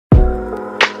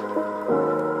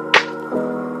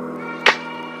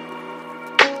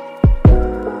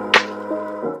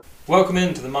Welcome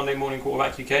into the Monday Morning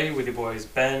Quarterback UK with your boys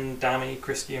Ben, Dammy,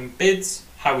 Christy and Bids.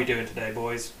 How are we doing today,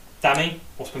 boys? Dammy,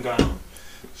 what's been going on?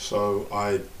 So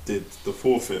I did the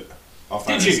forfeit. Our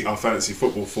fantasy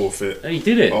football forfeit. Oh, you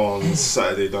did it? On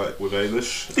Saturday night with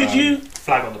Ailish. Did you?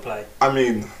 Flag on the play. I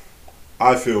mean,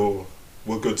 I feel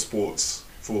we're good sports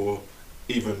for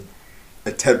even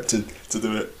attempting to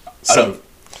do it. I don't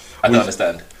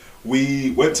understand.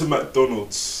 We went to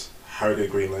McDonald's, Harrogate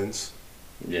Green Lanes,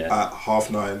 Yeah. at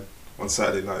 9:30 on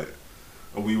Saturday night,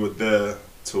 and we were there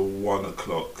till 1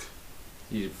 o'clock.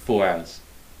 You did 4 hours.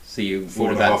 So you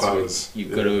 4.5 hours.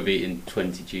 You've got to have eaten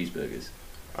 20 cheeseburgers.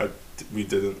 We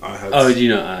didn't. I had. Oh, did you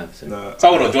not have? So. Nah, So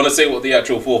hold on, do you want to say what the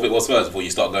actual forfeit was first before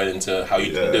you start going into how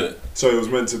you do it? So it was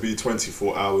meant to be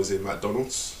 24 hours in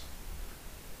McDonald's.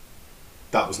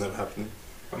 That was never happening.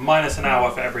 Minus an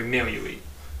hour for every meal you eat.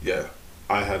 Yeah.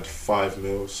 I had 5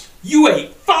 meals. You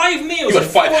ate 5 meals? You had in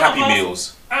 5 4.5 happy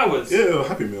meals. Hours? Yeah,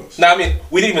 Happy Meals. No, I mean,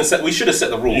 we didn't even set. We should have set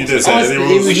the rules. You did because set any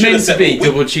rules? It was should have meant to set be the-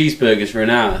 double cheeseburgers for an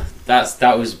hour.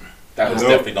 That was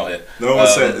definitely not it. No one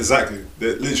said exactly.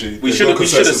 Literally, We should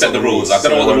have set the rules. I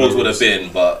don't know what the rules would have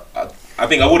been, but I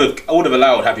think I would have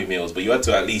allowed Happy Meals, but you had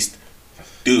to at least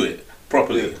do it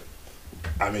properly. Yeah.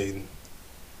 I mean,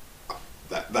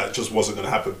 that just wasn't going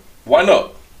to happen. Why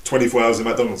not? 24 hours in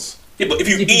McDonald's. Yeah, but if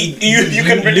you eat, you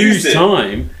can reduce lose it.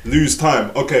 time. Lose time.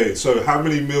 Okay, so how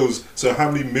many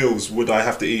meals would I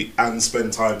have to eat and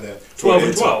spend time there? 12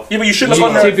 and 12. Yeah, but you shouldn't have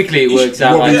gone there. Typically, it works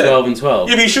out like 12 and 12.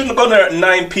 Yeah, but you shouldn't have gone there at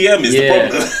 9 p.m. is the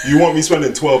problem. You want me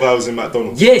spending 12 hours in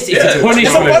McDonald's? Yes, it's a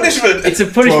punishment. It's a punishment. It's a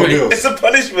 12 punishment. meals. It's a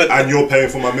punishment. And you're paying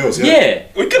for my meals, yeah? Yeah.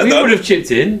 We could have done. would have chipped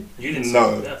in. You didn't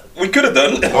No. say that. We could have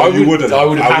done. Oh, you wouldn't. I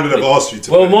would have asked you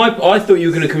to. Well, pay. I thought you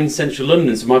were going to come into central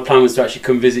London, so my plan was to actually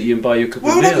come visit you and buy you a couple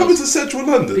Why of would I meals. come into central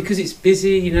London? Because it's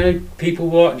busy, you know, people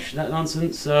watch, that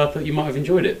nonsense, so I thought you might have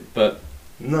enjoyed it, but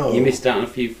No. you missed out on a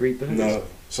few free burgers. No.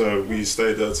 So we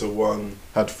stayed there till 1.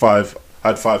 Had five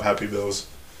Happy Meals.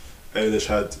 Ailish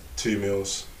had 2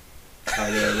 meals.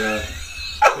 And then,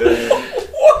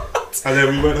 What? and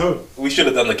then we went home. We should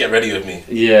have done the get ready with me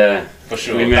Yeah. for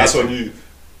sure. We met- That's on you.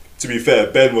 To be fair,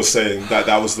 Ben was saying that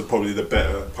was probably the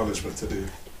better punishment to do.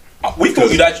 We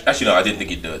thought you'd actually no. I didn't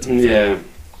think you'd do it. Yeah.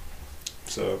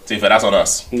 So To be fair, that's on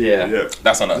us. Yeah. yeah.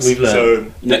 That's on us. We've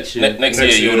learned. So Next year. Next year,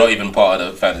 you're not even part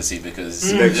of the fantasy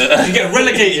because Next- You get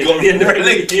relegated. You got at the end of the week.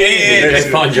 relegated. Next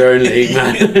Go find your own league,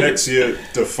 man. next year,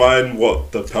 define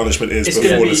what the punishment is It's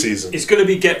before gonna the be, season. It's going to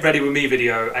be get ready with me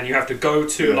video, and you have to go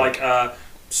to Yeah. like a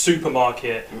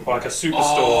supermarket or like a superstore,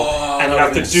 Oh, and you that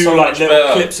have to would've do been so like much little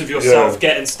better. clips of yourself Yeah.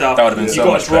 getting stuff. That would've been You've so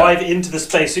got much to drive into the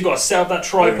space. So you've got to set up that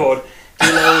tripod, do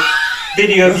a little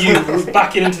video of you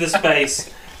backing into the space.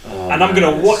 Oh, And I'm going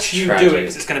to man, watch it's you tragic. do it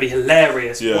because it's going to be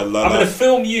hilarious. Yeah, I'm like going to that-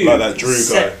 film you. like that Drew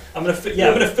guy. I'm going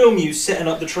to film you setting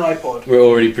up the tripod. We're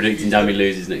already predicting Dammy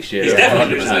loses next year. He's Yeah,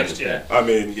 definitely 100%, losing next year. I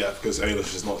mean, yeah, because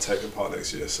Ailish is not taking part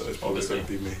next year, so it's probably Obviously. going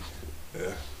to be me.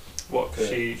 Yeah. What? Because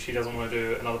Yeah. she doesn't want to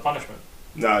do another punishment.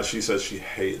 Nah, she said she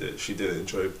hated it. She didn't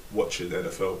enjoy watching the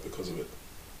NFL because of it.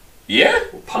 Yeah,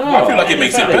 Oh, I feel like it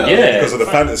makes it better. Yeah. Because of the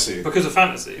fantasy. Because of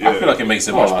fantasy. Yeah. I feel like it makes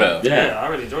it Oh, much better. Yeah. I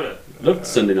really enjoyed it. Loved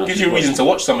Sunday night. Gives you a reason to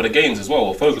watch some of the games as well,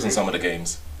 or focus on some of the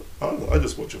games. I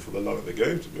just watch it for the love of the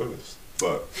game, to be honest.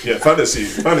 But yeah, fantasy.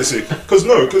 Because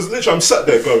literally I'm sat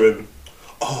there going,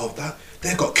 oh,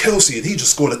 they got Kelsey and he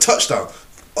just scored a touchdown.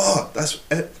 Oh, that's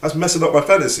messing up my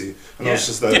fantasy. And I was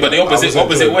just like, Yeah, but the I was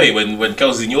opposite enjoying way it. when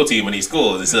Kelsey's in your team and he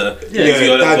scores, it's a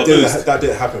that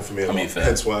didn't happen for me. I mean, fair.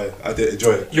 Hence why I didn't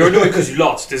enjoy it. You're annoyed because you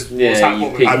lost. Is Yeah, what's you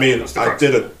happening. picked- I mean, That's the I crux.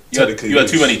 didn't technically. You had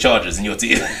too lose. many charges in your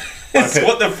team. That's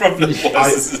what the problem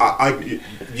was.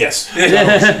 Yes.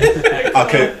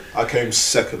 I came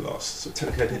second last, so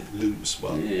technically I didn't lose.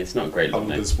 But Yeah, it's not a great luck, I'm a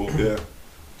mate. good sport. Yeah,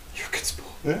 You're a good sport.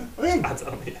 yeah, I am. Adds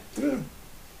up, yeah. Yeah.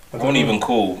 I won't even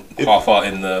call half out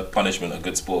in the punishment a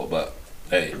good sport, but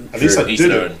hey, At least I each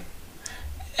did their it. own.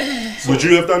 Would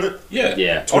you have done it? Yeah.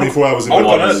 Yeah. 24 hours in I would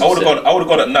have advance.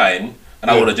 gone at 9,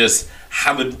 and I Yeah. would have just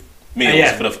hammered meals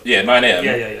AM. for the 9 a.m.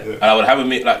 Yeah. Yeah. And I would have a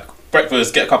like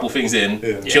breakfast, get a couple things in,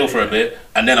 Yeah. chill for a bit,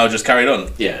 and then I'll just carry on.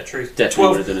 Yeah, Truth. definitely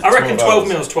would have done it. I reckon 12 12 hours.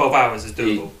 meals, 12 hours is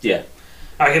doable. Yeah.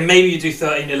 I reckon maybe you do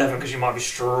 13, 11 because you might be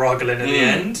struggling at the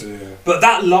end. Yeah. But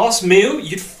that last meal,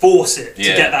 you'd force it to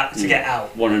Yeah. get that to get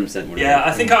out. 100% would have. Yeah,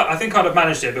 I think I'd have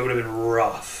managed it, but it would have been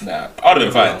rough. Nah, I'd have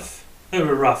been fine. It would have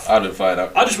been rough. I'd have been fine.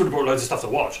 I just would have brought loads of stuff to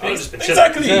watch. I would have just been chilling.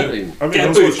 Exactly. Exactly. I mean, Get I a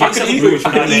was booth. watching- I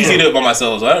could easily do it by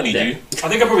myself, so I don't need Yeah. you. I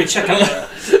think I'd probably check out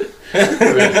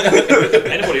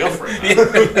anybody offering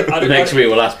that. Next week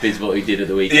we'll ask Biz what he did at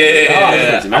the weekend.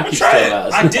 Yeah. Man keeps talking about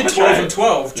us. I did 12 and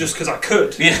 12 just because I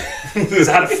could. Yeah. Because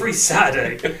I had a free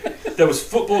Saturday. There was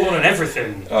football on and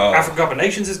everything. African Cup of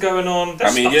Nations is going on.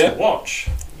 There's stuff to watch.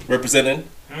 Representing.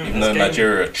 Even though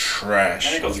Nigeria are trash.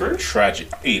 And they got through? Tragic.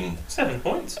 7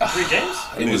 points. 3 games.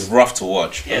 It was rough to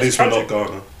watch. Yeah, At least we're not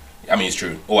Ghana. I mean, it's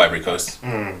true. Or Ivory Coast.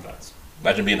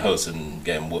 Imagine being host and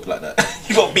getting whooped like that.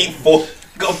 You got beat 4-0.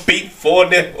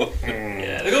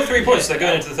 Yeah, they got 3 points. So they're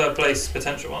going into the third place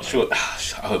potential, aren't they? Sure.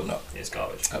 I hope not. It's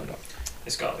garbage. I hope not.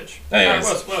 It's garbage. Anyways.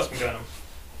 What else been going on?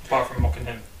 Apart from mocking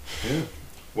him. Yeah.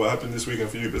 What happened this weekend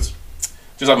for you, Biz?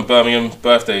 Just up in Birmingham,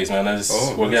 birthdays, man.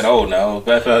 We're getting old now.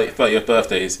 30th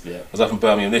birthdays. Yeah. I was up in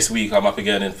Birmingham this week. I'm up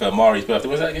again for Mari's birthday.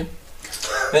 When's that again?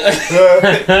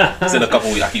 It's in a couple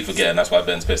of weeks. I keep forgetting. That's why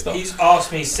Ben's pissed off. He's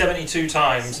asked me 72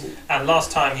 times, and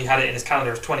last time he had it in his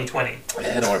calendar was 2020.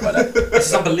 Yeah, don't worry about that. This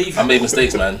is unbelievable. I made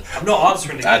mistakes, man. I'm not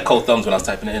answering again. I had cold thumbs when I was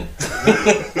typing it in.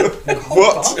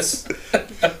 What?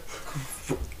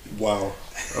 Wow.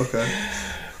 Okay.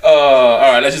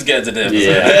 Alright, let's just get into this.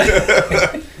 Yeah.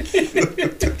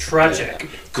 Tragic.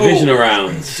 Cool. Divisional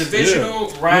rounds.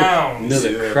 Divisional rounds.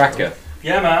 Another cracker.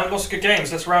 Yeah, man, lots of good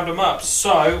games. Let's round them up.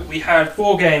 So, we had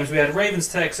 4 games. We had Ravens,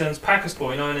 Texans, Packers,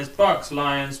 49ers, Bucks,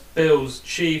 Lions, Bills,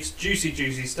 Chiefs.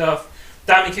 Juicy stuff.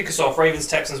 Dammy, kick us off. Ravens,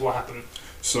 Texans, what happened?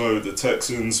 So the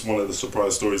Texans, one of the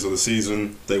surprise stories of the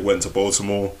season, they went to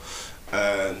Baltimore,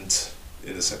 and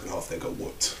in the second half they got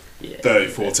whooped. Yeah.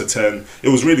 34-10. It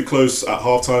was really close at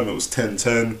halftime. It was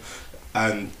 10-10,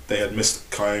 and they had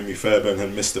missed Kaimi Fairbairn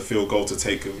had missed the field goal to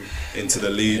take them into the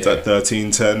lead at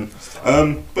 13-10.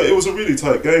 But it was a really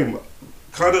tight game.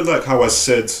 Kind of like how I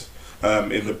said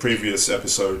in the previous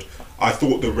episode, I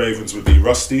thought the Ravens would be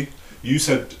rusty. You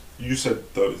said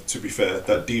though, to be fair,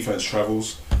 that defense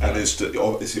travels, and it's the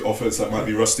offense that might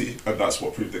be rusty, and that's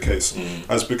what proved the case.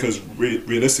 That's because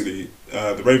realistically,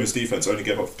 the Ravens defense only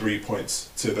gave up 3 points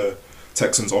to the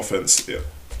Texans offense,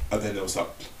 and then there was that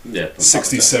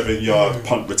 67-yard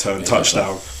punt return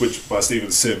touchdown, which by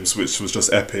Steven Sims, which was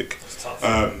just epic.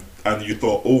 And you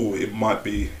thought, it might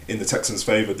be in the Texans'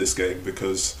 favour this game,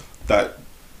 because that,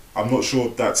 I'm not sure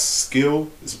that's skill.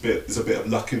 There's a bit of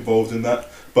luck involved in that,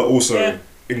 but also. An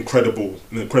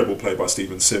incredible play by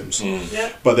Steven Sims.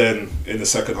 But then in the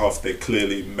second half they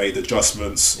clearly made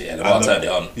adjustments. Lamar turned it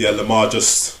on. Lamar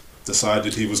just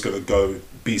decided he was going to go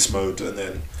beast mode, and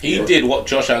then he did what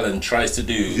Josh Allen tries to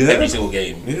do every single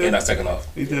game in that second half.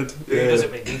 He did. He does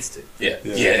it when he needs to.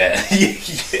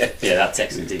 That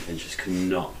Texan defense just could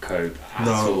not cope at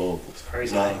all. It's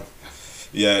crazy.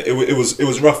 Yeah, it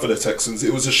was rough for the Texans.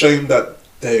 It was a shame that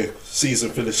their season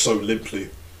finished so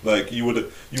limply. Like you would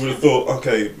have thought,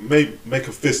 okay, make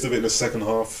a fist of it in the second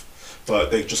half,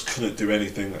 but they just couldn't do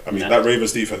anything. I mean, that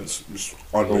Ravens defense was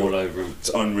unreal. All over them. It's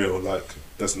unreal. Like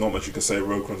there's not much you can say.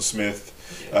 Roquan Smith,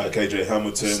 KJ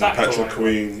Hamilton, Stacked Patrick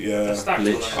Queen,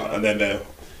 and then their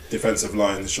defensive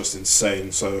line is just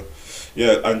insane. So,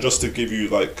 and just to give you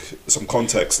like some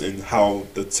context in how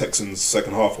the Texans'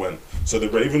 second half went. So the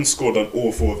Ravens scored on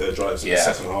all 4 of their drives in the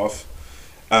second half,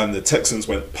 and the Texans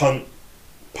went punt,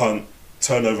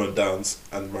 turnover and downs,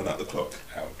 and run out the clock.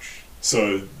 Ouch.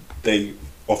 So they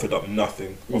offered up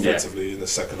nothing offensively in the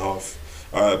second half.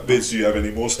 Biz, do you have any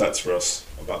more stats for us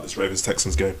about this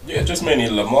Ravens-Texans game? Yeah, just mainly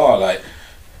Lamar. Like,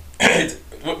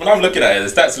 when I'm looking at it,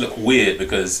 the stats look weird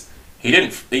because he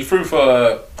threw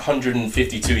for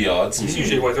 152 yards. It's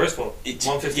usually what there is for.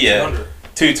 150, 200.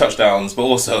 2 touchdowns, but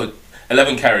also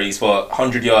 11 carries for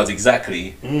 100 yards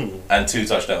exactly, and 2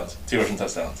 touchdowns, 2 rushing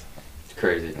touchdowns.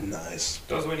 Crazy. Nice.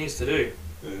 Does what he needs to do.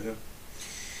 Yeah.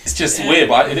 It's just weird,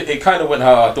 but it kind of went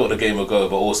how I thought the game would go,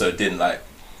 but also didn't. Like,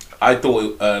 I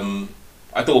thought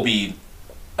it'd be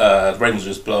the Ravens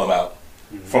would just blow them out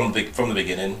from the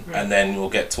beginning, and then we'll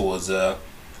get towards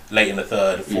late in the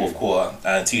third, fourth quarter,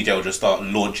 and TJ will just start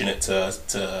launching it to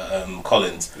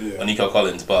Collins, or Nico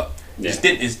Collins, but it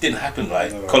didn't happen.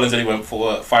 Like Collins only went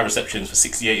for 5 receptions for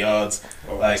 68 yards.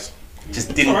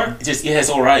 Just didn't. Right. It's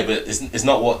all right, but it's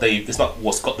not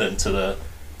what's got them to the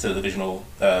divisional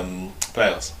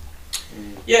playoffs.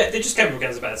 Yeah, they just came up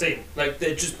against a better team. Like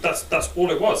that's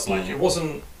all it was. Like it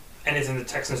wasn't anything the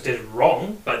Texans did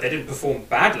wrong. Like they didn't perform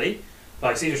badly.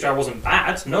 Like CJ Stroud wasn't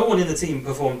bad. No one in the team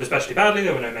performed especially badly.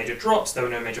 There were no major drops. There were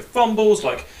no major fumbles.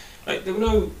 Like there were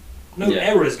no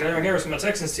errors, glaring errors from the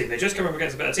Texans team. They just came up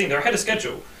against a better team. They're ahead of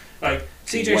schedule. Like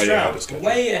CJ Stroud,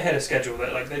 way ahead of schedule.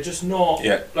 Like they're just not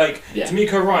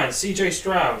D'Amico Ryan, CJ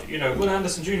Stroud, Will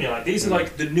Anderson Jr. Like these are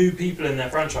like the new people in their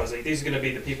franchise. Like these are going to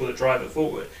be the people that drive it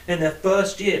forward. In their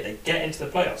first year, they get into the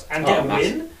playoffs and get a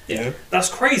win. Yeah, that's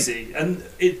crazy. And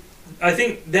I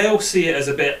think they'll see it as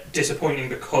a bit disappointing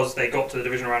because they got to the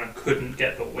division round and couldn't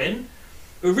get the win.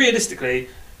 But realistically,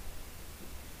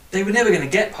 they were never going to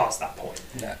get past that point.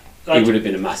 Yeah. It would have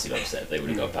been a massive upset if they would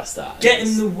have got past that.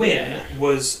 Getting the win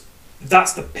was,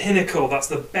 that's the pinnacle, that's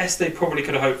the best they probably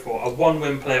could have hoped for. A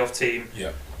 1-win playoff team.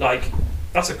 Yeah. Like,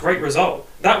 that's a great result.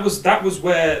 That was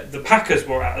where the Packers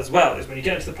were at as well, is when you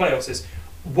get into the playoffs, is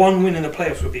 1 win in the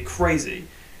playoffs would be crazy.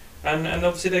 And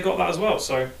obviously they got that as well,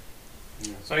 so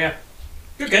yeah.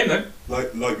 Good game though.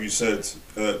 Like you said,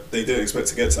 they didn't expect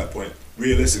to get to that point.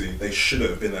 Realistically, they should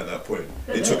have been at that point.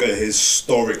 They took a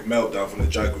historic meltdown from the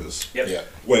Jaguars, Yep. Yeah.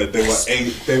 where they were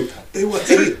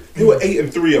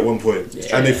 8-3 at one point,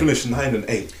 and they finished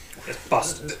 9-8. It's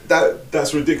bust.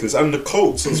 That's ridiculous. And the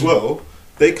Colts as well.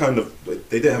 They didn't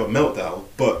have a meltdown,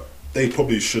 but they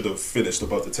probably should have finished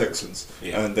above the Texans,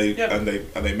 and they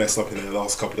messed up in the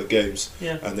last couple of games,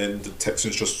 and then the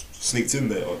Texans just sneaked in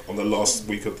there on the last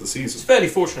week of the It's season. fairly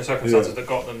fortunate circumstances that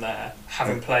got them there,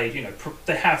 having played,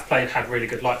 they have had really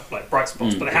good like bright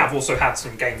spots, but they have also had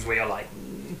some games where you're like,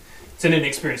 it's an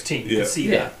inexperienced team, you can see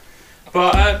that.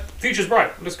 But future's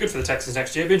bright, looks good for the Texans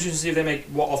next year. It'll be interesting to see if they make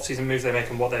what off-season moves they make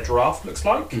and what their draft looks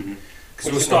like.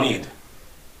 Because we'll start.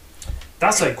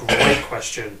 That's a great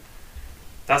question.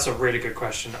 That's a really good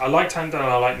question. I like Tank Dell,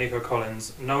 I like Nico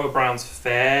Collins. Noah Brown's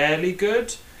fairly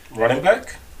good. Running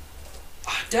back?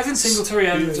 Devin Singletary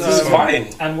and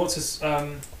fine. And what's his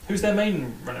who's their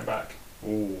main running back?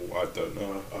 Oh, I don't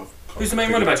know. Who's the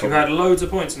main running back who had loads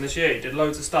of points in this year? He did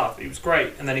loads of stuff. He was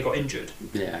great, and then he got injured.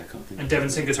 Yeah, I can't think. And Devin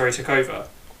Singletary took over.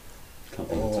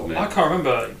 I can't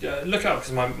remember. Look it up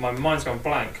because my mind's gone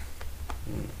blank.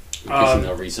 Because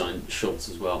they'll re-sign Schultz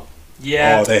as well.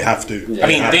 Yeah. Oh, they have to. Yeah. I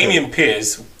mean, Damian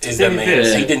Pierce is their main.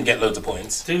 Pierce. He didn't get loads of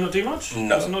points. Did he not do much?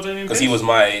 No, Was it not Damian because Pierce? he was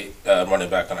my running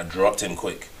back and I dropped him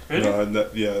quick. Really? No, and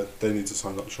they need to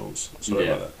sign up Schultz. Sorry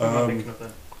about What am I that. thinking of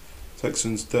then?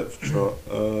 Texans depth chart.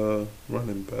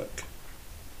 Running back.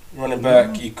 Running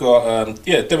back, you got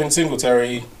Devin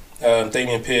Singletary,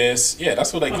 Damian Pierce. Yeah,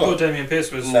 that's what they I got. thought Damian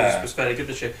Pierce was fairly good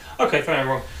this year. Okay, fine, I'm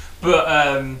wrong. But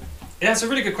yeah, it's a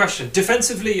really good question.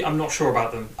 Defensively, I'm not sure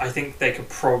about them. I think they could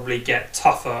probably get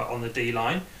tougher on the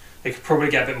D-line. They could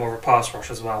probably get a bit more of a pass rush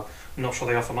as well. I'm not sure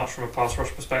they offer much from a pass rush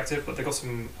perspective, but they've got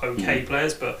some okay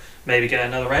players, but maybe get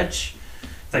another edge.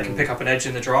 They can pick up an edge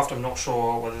in the draft. I'm not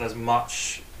sure whether there's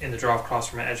much in the draft class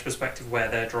from an edge perspective where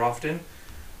they're drafting.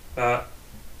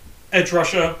 Edge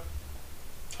rusher,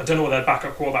 I don't know what their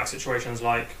backup quarterback situation is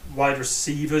like. Wide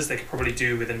receivers, they could probably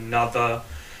do with another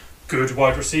good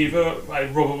wide receiver.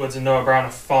 Like Robert Woods and Noah Brown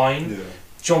are fine. Yeah.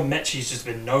 John Mechie's just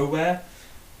been nowhere.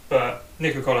 But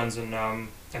Nico Collins and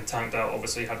Tank Dell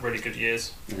obviously had really good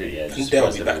years. Yeah, I think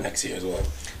they'll be back next year as well.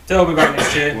 They'll be back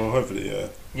next year. Well, hopefully, yeah.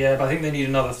 Yeah, but I think they need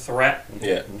another threat.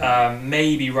 Yeah.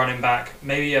 Maybe running back.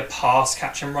 Maybe a pass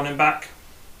catching running back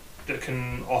that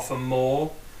can offer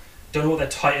more. Don't know what their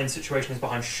tight end situation is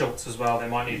behind Schultz as well. They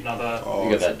might need another. Oh,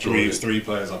 You got that three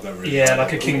players I've never really. Yeah,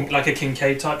 like a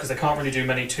Kincaid type, because they can't really do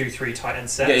many 2-3 tight end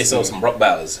sets. Get yourself some Brock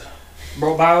Bowers.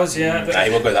 Brock Bowers, yeah. Nah,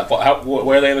 you won't go that far.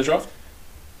 Where are they in the draft?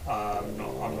 I'm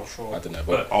not sure. I don't know,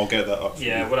 But I'll get that up.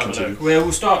 yeah, we'll have a look.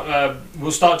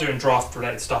 We'll start doing draft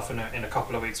related stuff in a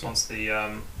couple of weeks once the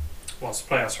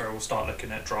playoffs are. We'll start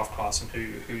looking at draft class and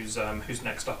who's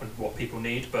next up and what people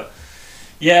need. But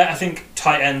yeah, I think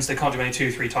tight ends, they can't do any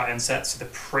 2-3 tight end sets, so they're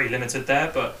pretty limited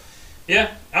there. But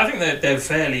yeah, I think they're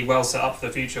fairly well set up for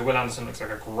the future. Will Anderson looks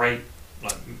like a great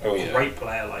great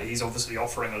player. Like, he's obviously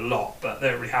offering a lot, but they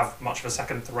don't really have much of a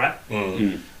second threat.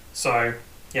 So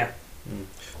yeah.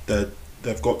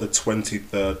 They've got the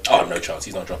 23rd. Oh, no chance.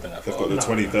 He's not dropping that They've far. got the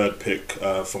 23rd pick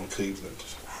from Cleveland.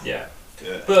 Yeah.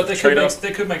 Yeah. But they Trade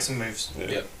could make some moves.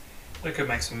 Yeah. They could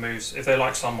make some moves if they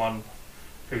like someone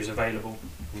who's available.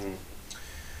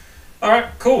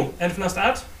 Alright, cool. Anything else to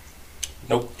add?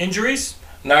 Nope. Injuries?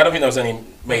 No, I don't think there was any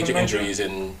major Nothing major? injuries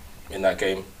in that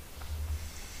game.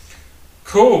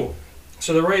 Cool.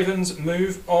 So the Ravens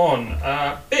move on.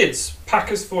 Bids,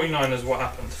 Packers 49ers, what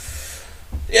happened?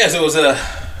 Yeah, so it was a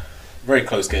very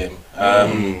close game.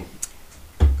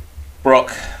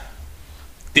 Brock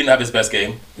didn't have his best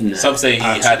game. No. Some say he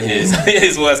had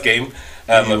his worst game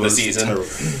of the season. Terrible.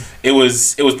 It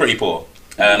was pretty poor,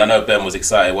 and I know Ben was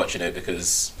excited watching it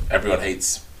because everyone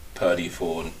hates Purdy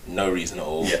for no reason at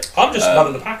all. Yeah. I'm just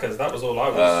loving the Packers. That was all I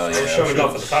was. I was yeah, showing sure.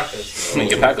 love for the Packers. I mean,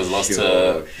 your Packers lost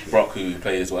to Brock, who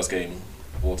played his worst game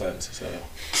of all times. So,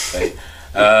 hey.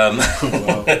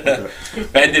 Ended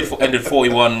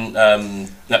 41.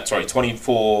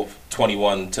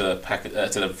 24-21 to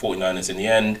the 49ers in the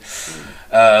end.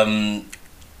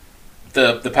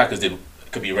 The Packers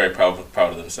could be very proud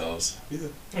of themselves. Yeah.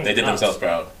 They did themselves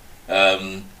proud.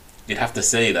 You'd have to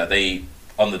say that they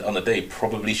on the day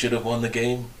probably should have won the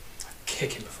game.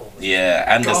 kicking performance. Yeah,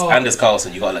 Anders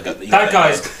Carlson, you gotta let go. That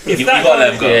guy's. If You that gotta let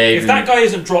guy, him go. if that guy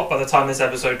isn't dropped by the time this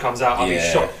episode comes out, I'll be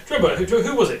Yeah. shocked. Do you remember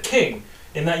who was it? King.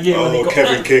 In that year when he got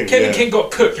Kevin King. Kevin King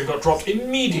got cooked and got dropped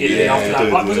immediately Yeah, after he that.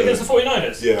 did, Like, was it yeah. against the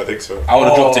 49ers? Yeah, I think so. I would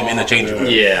have dropped him in the change room.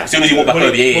 Yeah. As soon as he walked back What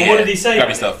over, did- what did he say? Grab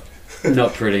his stuff.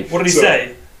 Not pretty. What did he So-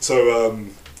 say? So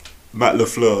Matt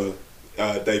LaFleur,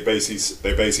 they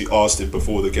basically asked him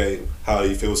before the game how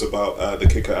he feels about the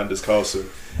kicker Anders Carlson,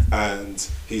 and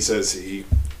he says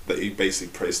that he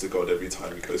basically prays to God every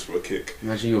time he goes for a kick.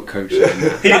 Imagine your coach saying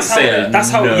that. He didn't say that. That's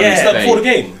how. No Yeah, It's not before the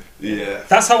game. Yeah.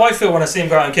 that's how I feel when I see him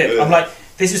go out and kick. Yeah. I'm like,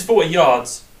 this is 40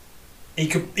 yards. He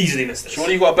could easily miss this.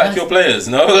 Surely you got to back your players,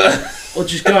 no? Or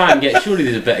just go out and get. Surely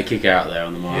there's a better kicker out there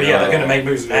on the market. Yeah, they're going to make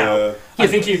moves now. Yeah. I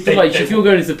think But like, if you're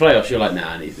going into the playoffs, you're like, nah,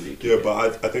 I need to be. Yeah,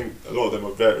 but I think a lot of them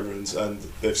are veterans, and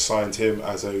they've signed him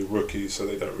as a rookie, so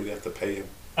they don't really have to pay him.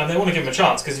 And they want to give him a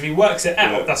chance because if he works it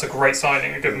out, Yeah. that's a great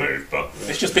signing, a good move. But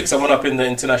Let's just pick someone up in the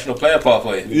international player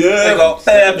pathway. Yeah. They got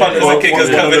fair punters One- and kickers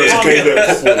one of coming those in.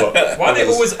 K-League footballer. why are they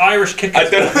always Irish kickers? I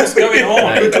don't know. What's going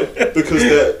on? Because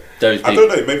they're. Those I people.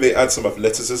 don't know. Maybe they add some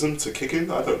athleticism to kicking.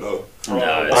 I don't know. No,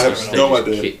 I have just- no they just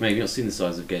idea. Kick. Maybe not seen the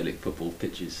size of Gaelic football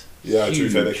pitches. Yeah, to be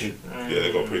fair, they Huge. can. Yeah,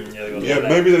 they got pretty. Yeah, they got Yeah, that.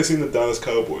 maybe they've seen the Dallas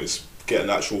Cowboys get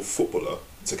an actual footballer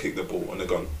to kick the ball, and they're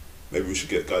gone. Maybe we should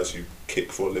get guys who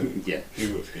kick for a living. Yeah. Yeah.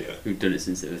 Who've done it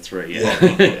since they were 3. Yeah.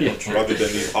 Yeah. Rather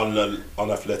than these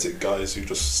unathletic guys who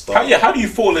just start. How do you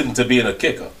fall into being a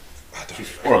kicker I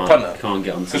don't know. or a punter? Can't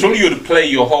get on. Because surely you would play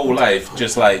your whole life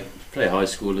just like Play high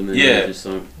school and then Yeah. just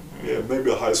like, Yeah,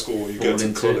 maybe a high school when you Fall get to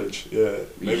into college. Yeah. you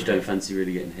Maybe. just don't fancy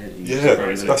really getting hit. You just Yeah, throw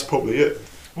it in. that's probably it.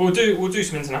 We'll do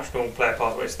some international player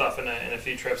pathway stuff in a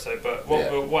future episode. But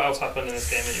what else happened in this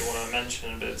game that you want to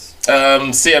mention? Bits?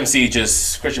 CMC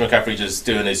just Christian McCaffrey just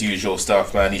doing his usual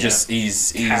stuff, man.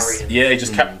 He's Carrying. yeah, he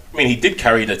just I mean, he did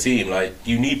carry the team. Like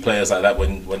you need players like that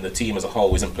when the team as a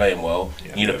whole isn't playing well. Yeah.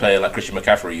 You need a player like Christian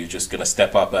McCaffrey who's just gonna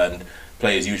step up and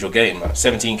play his usual game. Like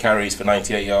 17 carries for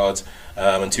 98 yards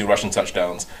and 2 rushing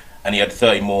touchdowns, and he had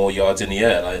 30 more yards in the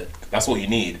air. Like that's what you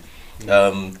need.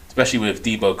 Especially with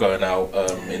Debo going out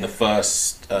in the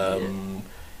first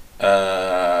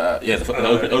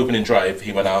the opening drive,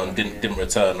 he went out and didn't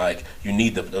return. Like you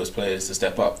need those players to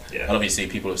step up. Yeah. And obviously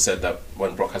people have said that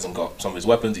when Brock hasn't got some of his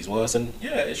weapons, he's worse. And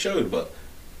yeah, it showed. But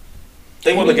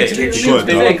they won the game. To Sure,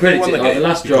 be no. fair credit Won to the like, game. the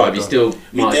last He got drive, it he done. still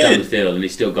marched down did. the field and he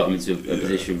still got him into a Yeah,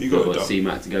 position he for got it done.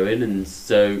 C-Mac to go in, and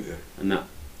so Yeah.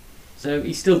 so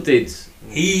he still did.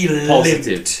 He Positive.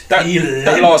 limped. That he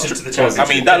last limped into the I championship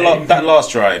mean game. that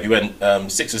last drive, he went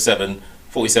 6 or 7,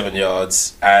 47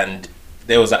 yards, and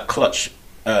there was that clutch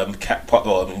well,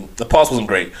 I mean, the pass wasn't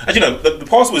great. As you know, the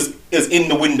pass was in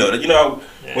the window. You know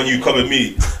how when you covered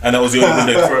me, and that was the only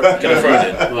window to throw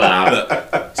it in.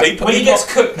 Wow. So When he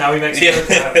gets cooked now, he makes it look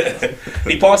bad.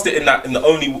 he passed it in the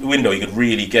only window he could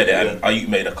really get it, and Ayuk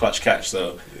made a clutch catch.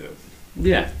 So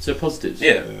Yeah, so positives.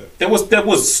 yeah, there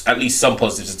was at least some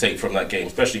positives to take from that game,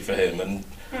 especially for him. And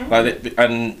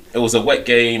and it was a wet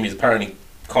game. He's apparently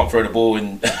can't throw the ball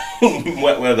in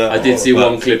wet weather. I did see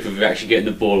But- one clip of him actually getting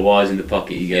the ball while he's in the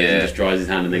pocket. He goes Yeah. and just dries his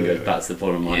hand and then goes back to the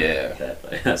bottom line. Yeah.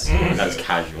 That's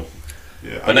casual.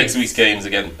 Yeah. But next week's games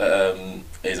again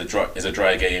is a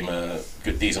dry game,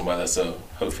 good decent weather. So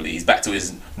hopefully he's back to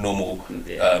his normal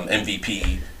Yeah.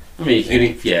 MVP I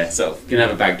mean, you self. can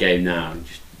have a bad game now.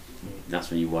 That's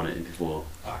when you want it before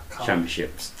I can't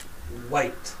championships.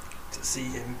 wait to see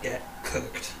him get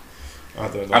cooked. I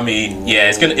don't know. I mean, yeah,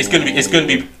 it's gonna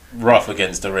be rough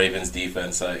against the Ravens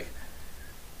defense. Like,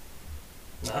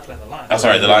 No, they're playing the Lions. oh,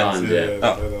 sorry, the Lions. Yeah.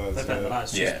 They're playing the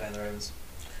Lions. Yeah. Chiefs playing the Ravens.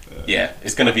 Yeah,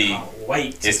 it's gonna be Can't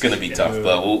wait. it's gonna be to tough, Yeah.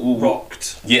 but we'll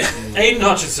rocked. yeah. Aiden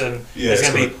Hutchinson Yeah, is it's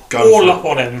going to be gonna go all for up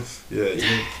on him,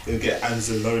 Yeah, you'll get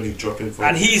Anzalone dropping from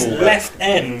and he's fullback. left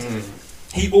end.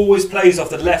 He always plays off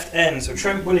the left end, so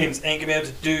Trent Williams ain't gonna be able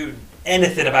to do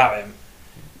anything about him.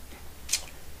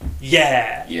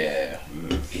 Yeah. Yeah.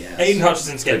 Yeah. Aiden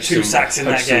Hutchinson's getting 2 sacks in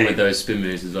that With game. those spin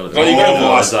moves as well. Oh, you go for it.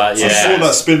 I was like, I saw yeah.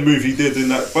 that spin move he did in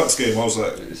that Bucks game. I was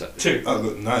like, 2. that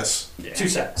looked nice. Yeah. 2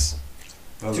 sacks.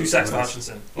 That 2 looked sacks for nice.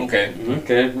 Hutchinson. Okay.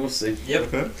 Okay, we'll see.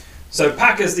 Yep. Okay. So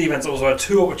Packers defense also had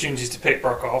 2 opportunities to pick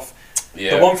Brock off.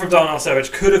 Yeah. The one from Darnell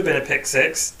Savage could have been a pick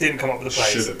 6. Didn't come up with the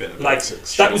plays. Should have been a pick like,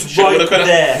 6. That was Should- right would've, coulda.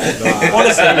 there. Nah.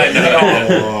 Honestly,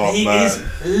 Oh, he's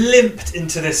man. limped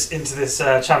into this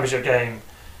championship game.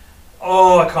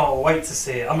 Oh, I can't wait to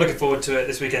see it. I'm looking forward to it.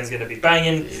 This weekend's going to be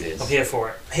banging. It is. I'm here for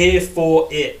it. Here for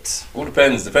it. All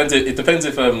depends. It depends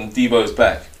if Debo's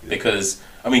back, because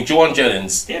I mean, Juwan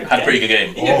Jennings Yeah, had a pretty good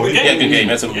game. He had a good He had a good game. He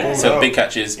had Yeah. some big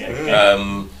catches.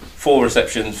 Yeah. 4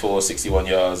 receptions for 61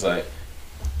 yards. Like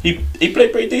He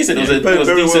played pretty decent. Yeah, It he played was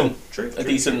very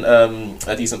decent, well.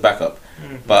 a decent backup.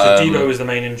 So But Debo was the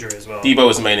main injury as well. Debo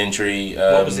was the main injury.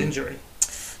 What was the injury?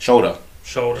 Shoulder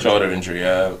Shoulder. injury.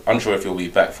 Unsure if he'll be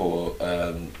back for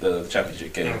the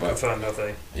championship game. Haven't But confirmed, have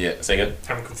they? yeah, say again.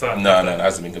 Haven't confirmed. No, it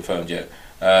hasn't been confirmed yet.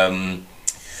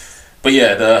 But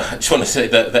yeah, I just want to say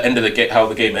the end of the game, how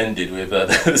the game ended with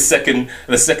the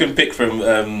second pick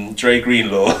from Dre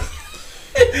Greenlaw.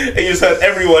 He just heard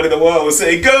everyone in the world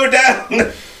say, "Go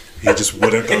down." He just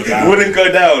wouldn't go down. Wouldn't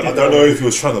go down. I don't know if he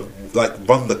was trying to like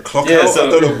run the clock Yeah, out. so I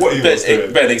don't know what he was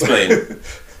doing. Ben, explain.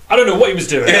 I don't know what he was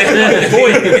doing.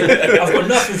 I've got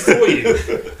nothing for you.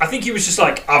 I think he was just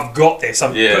like, I've got this.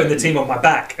 I'm putting the team on my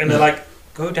back, and they're like,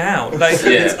 go down. Like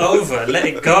it's over. Let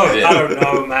it go. Yeah. I don't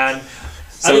know, man.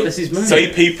 So this is moving. So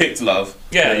he picked Love.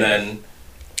 Yeah, and yeah. then.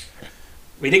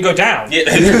 We didn't go down. Yeah.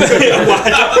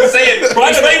 I'm saying,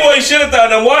 explain what he should have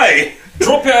done and why.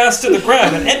 Drop your ass to the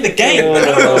ground and end the game. I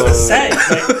don't know what to say.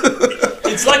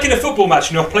 Like, it's like in a football match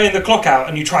and you're playing the clock out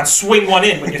and you try and swing one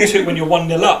in when you're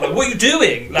 1-0 up. Like, what are you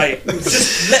doing? Like,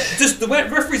 just the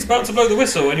referee's about to blow the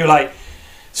whistle and you're like,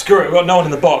 screw it, we've got no one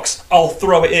in the box. I'll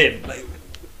throw it in. Like,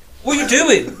 what are you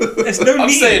doing? There's no need. I'm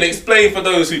saying, explain for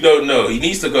those who don't know. He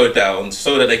needs to go down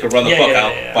so that they can run the clock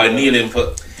out by kneeling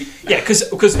for. Yeah, because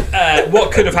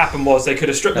what could have happened was they could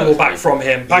have stripped the ball back from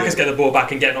him. Packers get the ball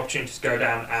back and get an opportunity to go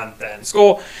down and then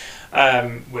score,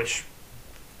 which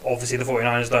obviously the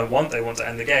 49ers don't want. They want to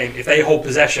end the game. If they hold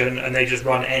possession and they just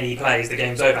run any plays, the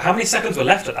game's over. How many seconds were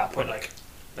left at that point? Like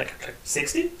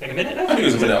 60? Like a minute left? I think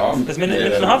it was a minute and a half. It was a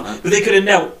minute and a half? But they could have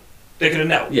knelt. They could have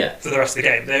knelt Yeah. for the rest of the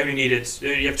game. They only needed.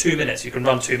 You have 2 minutes. You can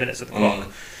run 2 minutes at the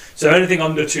clock. So anything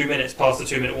under 2 minutes past the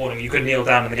 2 minute warning, you could kneel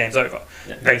down and the game's over,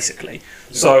 basically. Yeah.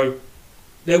 So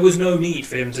there was no need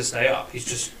for him to stay up. He's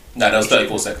just. No, that was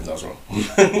 34 seconds. I was wrong.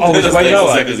 Oh, was it way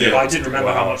lower? Seconds, yeah. I didn't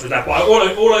remember how much was left. But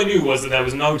all I knew was that there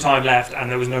was no time left and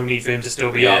there was no need for him to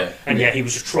still be up. And yeah, he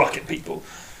was just trucking people.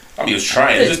 I mean, he was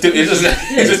trying. Just do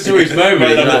his moment.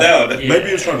 Right up and down. Yeah. Maybe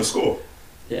he was trying to score.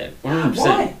 Yeah, 100%.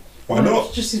 Why? Why not?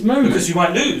 It's just his moment. Because you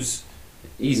might lose.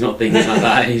 He's not thinking like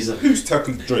that. He's like, Who's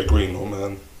tackled Drake Greenlaw,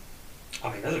 man?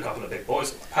 I mean, there's a couple of big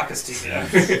boys on the Packers team, you know.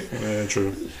 Yeah,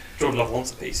 true. Jordan Love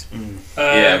wants a piece.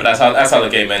 Yeah, but that's how the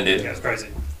game ended. Yeah, it's crazy.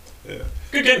 Yeah.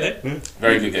 Good game, though.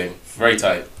 Very good game. Very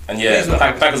tight. And yeah, the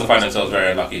Packers will find themselves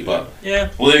very unlucky. But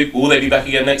yeah, will they be back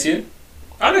again next year?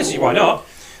 I don't see why not.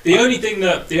 The only thing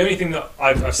that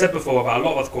I've said before about a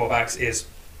lot of other quarterbacks is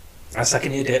a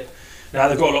second year dip. Now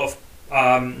they've got a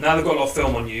lot of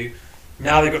film on you.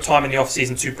 Now they've got time in the off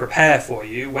season to prepare for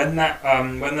you. When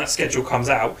that schedule comes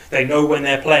out, they know when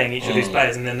they're playing each of these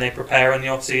players, and then they prepare in the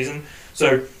off season.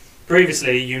 So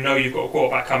previously, you know you've got a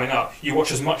quarterback coming up. You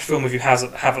watch as much film as you have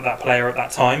of that player at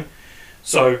that time.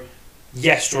 So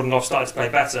yes, Jordan Love started to play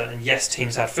better, and yes,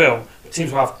 teams had film, but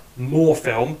teams will have more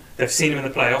film. They've seen him in the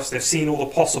playoffs. They've seen all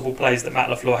the possible plays that Matt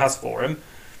LaFleur has for him.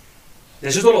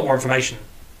 There's just a lot more information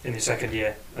in his second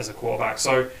year as a quarterback.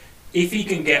 So if he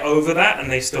can get over that and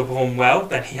they still perform well,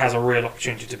 then he has a real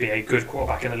opportunity to be a good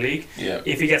quarterback in the league. Yeah.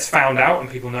 If he gets found out and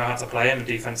people know how to play him and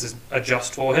defenses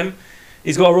adjust for him,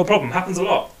 he's got a real problem. Happens a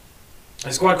lot.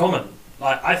 It's quite common.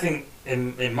 Like, I think,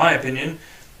 in my opinion,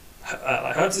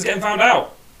 Hurts is getting found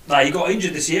out. Like, he got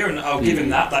injured this year, and I'll give him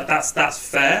that. Like, that's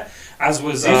fair. As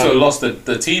was. He also lost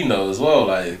the team though as well.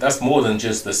 Like, that's more than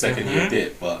just the second year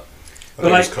dip, but. I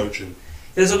think it's coaching.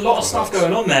 There's a lot of stuff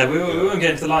going on there. We won't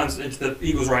get into the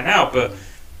Eagles right now, but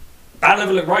that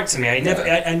never looked right to me. I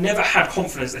never had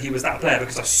confidence that he was that player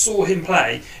because I saw him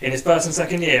play in his first and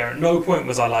second year. At no point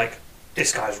was I like,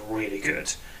 this guy's really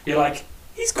good. You're like,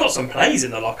 he's got some plays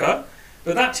in the locker,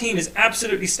 but that team is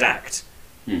absolutely stacked.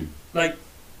 Like,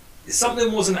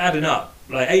 something wasn't adding up.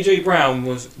 Like, AJ Brown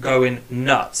was going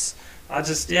nuts. I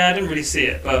didn't really see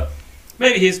it, but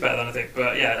maybe he is better than I think.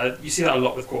 But yeah, you see that a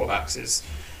lot with quarterbacks is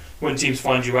when teams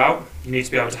find you out, you need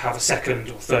to be able to have a second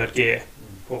or third gear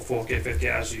or fourth gear, fifth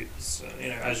gear as you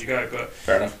go. But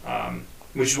fair enough.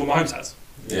 Which is what Mahomes has.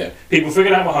 Yeah. People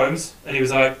figured out Mahomes, and he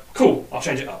was like, "Cool, I'll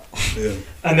change it up." Yeah.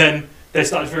 And then they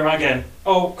started to figure out again.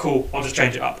 Oh, cool, I'll just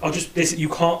change it up. You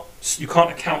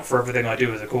can't account for everything I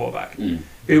do as a quarterback.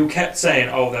 People kept saying,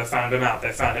 "Oh, they found him out,"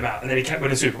 and then he kept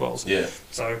winning Super Bowls. Yeah.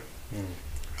 So.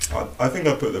 I think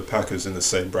I put the Packers in the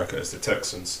same bracket as the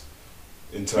Texans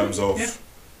in terms of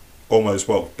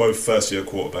both first-year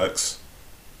quarterbacks.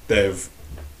 They've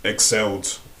excelled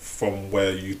from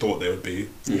where you thought they would be.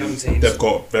 Young teams. They've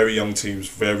got very young teams,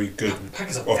 very good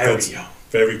Packers are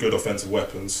very good offensive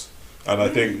weapons, and I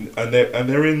think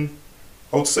they're in.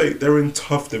 I would say they're in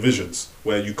tough divisions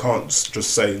where you can't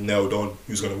just say nailed on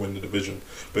who's going to win the division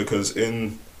because I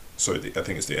think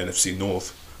it's the NFC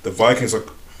North. The Vikings are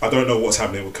I don't know what's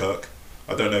happening with Kirk.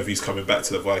 I don't know if he's coming back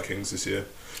to the Vikings this year.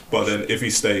 But then if he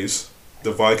stays,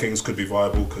 the Vikings could be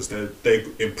viable because they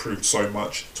improved so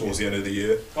much towards the end of the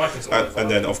year. And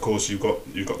then of course you've got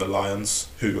the Lions,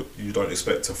 who you don't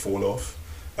expect to fall off,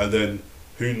 and then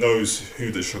who knows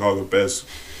who the Chicago Bears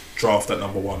draft at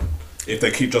number 1. If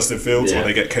they keep Justin Fields or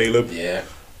they get Caleb,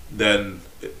 then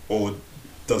or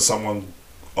does someone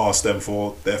ask them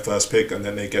for their first pick and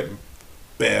then they get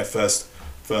bare first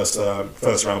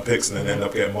round picks and then end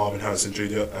up getting Marvin Harrison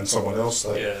Jr. and someone else.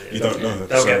 You don't know.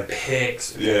 They'll get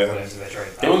picks. They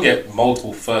won't get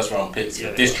multiple first round picks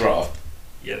for this draft.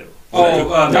 Yeah. No.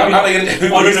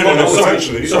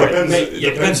 Potentially. Sorry.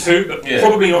 It depends who, but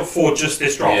probably not for just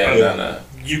this draft. No.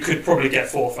 You could probably get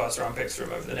 4 first round picks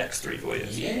from over the next 3-4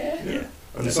 years. Yeah.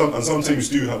 And some teams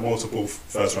do have multiple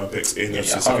first round picks in a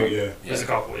specific year. There's a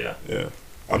couple, yeah.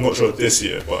 I'm not sure this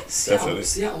year, but definitely.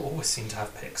 Seattle always seem to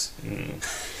have picks.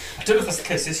 I don't know if that's the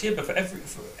case this year, but for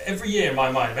every year in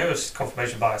my mind, maybe it's just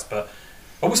confirmation bias, but it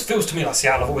always feels to me like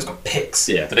Seattle have always got picks.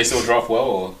 Yeah. Do they still draft well?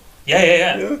 Or?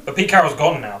 Yeah. But Pete Carroll's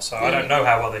gone now, so I don't know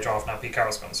how well they draft now. Pete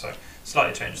Carroll's gone, so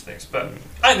slightly changes things. But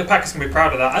I think the Packers can be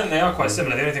proud of that. I think they are quite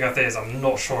similar. The only thing I think is I'm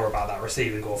not sure about that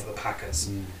receiving goal for the Packers.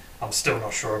 I'm still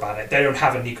not sure about it. They don't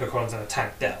have a Nico Collins and a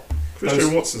Tank Dell.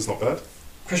 Christian Watson's not bad.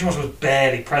 Christian Watson was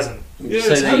barely present.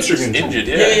 It's hamstring injured.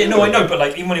 Yeah, no, I know, but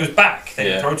like even when he was back, they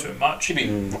didn't throw to him much. He'd be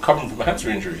recovering from a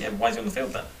hamstring injury. Yeah, why is he on the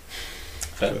field then?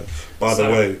 Fair. By the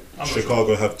way,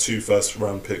 Chicago have 2 first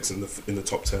round picks in the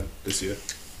top 10 this year.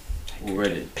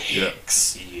 Already.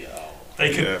 Picks. Yeah.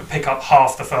 They could pick up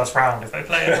half the first round if they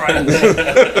play it right.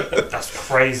 That's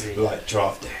crazy. Like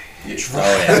draft day. We're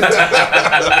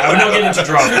not getting into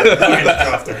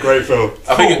draft. Great film.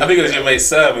 I think it was your mate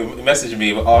Sam who messaged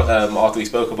me after we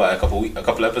spoke about it a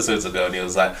couple episodes ago, and he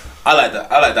was like, "I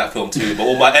like that film too, but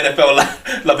all my NFL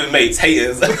loving mates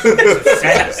haters."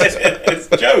 It's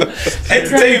a joke.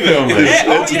 Entertainment.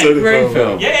 Great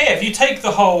film. Yeah. If you take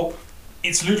the whole,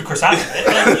 it's ludicrous out of it,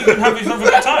 then you can have yourself a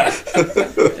good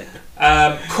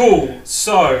time. Cool.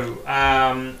 So,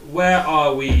 where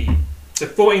are we? The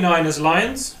 49ers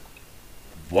Lions.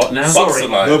 What now? Sorry.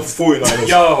 No, 49ers.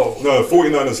 No,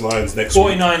 49ers Lions next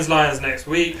week. 49ers Lions next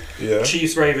week. Yeah.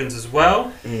 Chiefs Ravens as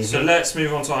well. So let's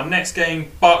move on to our next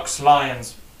game. Bucks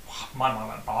Lions. My mind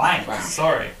went blank. Wow.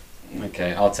 Sorry.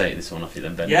 Okay, I'll take this one off you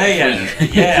then, Ben. Yeah.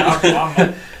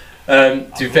 To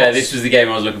be fair, this was the game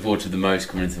I was looking forward to the most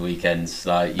coming into the weekends.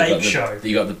 Like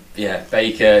you got the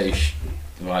Baker,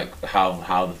 like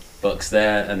how the Bucks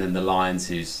there, and then the Lions,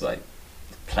 who's like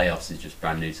playoffs is just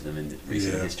brand new to them in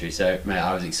recent history. So, mate,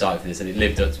 I was excited for this, and it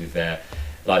lived up. To be fair,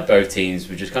 like both teams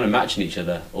were just kind of matching each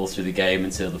other all through the game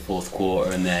until the fourth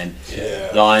quarter, and then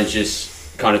Lions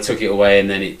just kind of took it away, and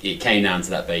then it came down to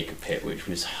that Baker pick, which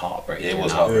was heartbreaking. It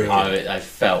was heartbreaking. I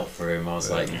felt for him. I was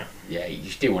like, you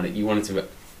just didn't want it. You wanted to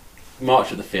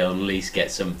march at the field and at least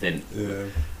get something. Yeah.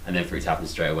 And then for it to happen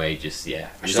straight away, I just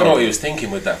don't know what he was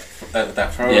thinking with that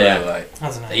throw. Yeah, like I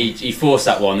don't know. He forced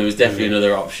that one. There was definitely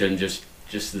another option just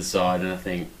to the side, and I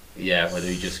think whether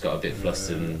he just got a bit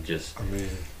flustered and just. I mean,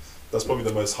 that's probably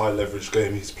the most high leverage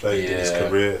game he's played in his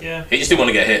career. Yeah, he just didn't want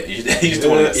to get hit. He just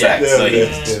didn't want to get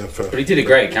sacked. But he did a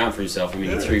great account for himself. I mean,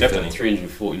 he threw for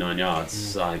 349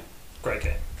 yards. Great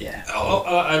game. Yeah.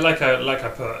 Like I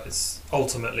put, it's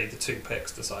ultimately the 2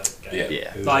 picks decided the game.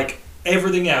 Yeah. Like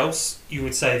everything else, you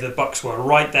would say the Bucks were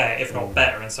right there, if not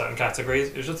better, in certain categories.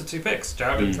 It was just the 2 picks.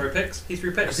 Jared didn't throw picks. He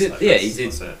threw picks. He did.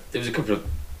 There was a couple of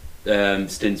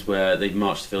stints where they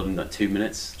marched the field in like 2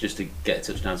 minutes just to get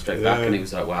a touchdown straight back, and it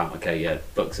was like, wow, okay,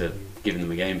 Bucks are giving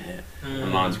them a game here.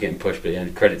 And Lions were getting pushed, but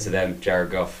credit to them,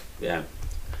 Jared Goff, and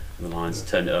the Lions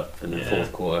turned it up in the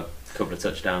fourth quarter. A couple of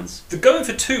touchdowns. The going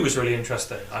for 2 was really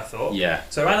interesting, I thought. Yeah.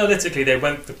 So analytically, they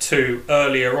went for 2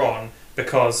 earlier on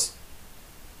because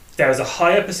there is a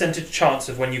higher percentage chance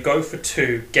of when you go for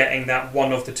 2 getting that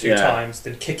one of the 2 times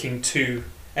than kicking 2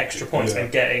 extra points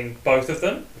and getting both of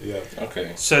them. Yeah.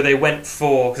 Okay. So they went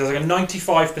for, because there's like a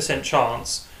 95%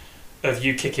 chance of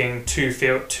you kicking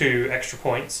 2 extra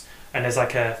points, and there's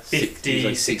like a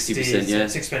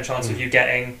 60% chance of you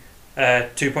getting a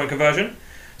 2-point conversion.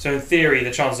 So in theory,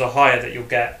 the chances are higher that you'll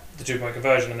get the 2-point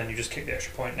conversion, and then you just kick the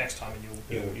extra point next time, and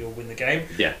you'll win the game.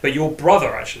 Yeah. But your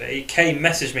brother actually, Kay,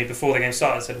 messaged me before the game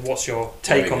started and said, "What's your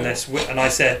take on this?" And I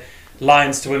said,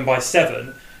 "Lions to win by 7."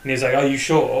 And he was like, "Are you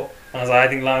sure?" And I was like, "I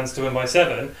think Lions to win by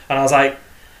 7." And I was like,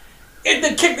 "If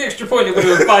they kicked the extra point, it would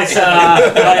have been by 7."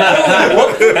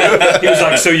 He was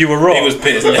like, "So you were wrong." He was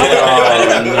pissed.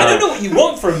 I don't know what you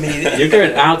want from me. You're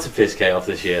going out to piss K off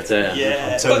this year, too.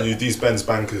 Yeah. I'm telling you, these Ben's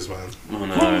bankers, man. Oh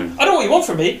no. I don't know what you want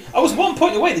from me. I was 1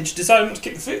 point away. They just decided not to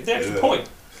kick the extra point.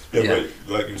 Yeah,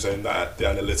 but like you were saying, that the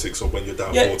analytics of when you're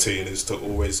down 14 is to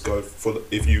always go for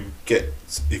if you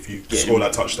score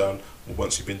that touchdown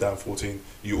once you've been down 14,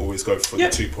 you always go for the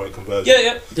 2-point conversion.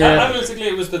 Analytically,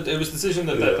 it was the decision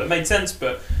that made sense,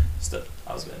 but still,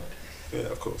 I was a bit annoyed.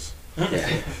 Yeah, of course.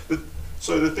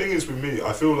 So the thing is with me,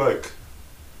 I feel like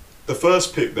the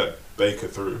first pick that Baker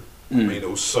threw, I mean, it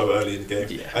was so early in the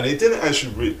game, and it didn't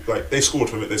actually they scored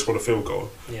from it. They scored a field goal,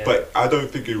 but I don't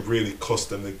think it really cost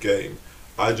them the game.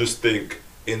 I just think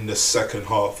in the second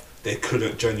half they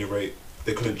couldn't generate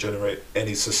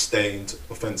any sustained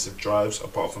offensive drives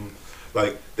apart from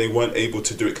they weren't able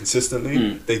to do it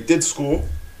consistently. They did score.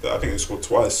 I think they scored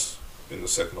twice in the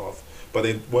second half, but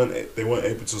they weren't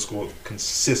able to score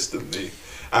consistently.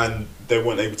 And they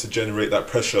weren't able to generate that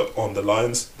pressure on the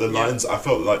Lions. The Lions, I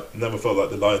never felt like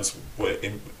the Lions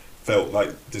felt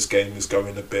like this game is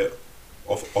going a bit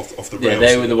off the rails. Yeah,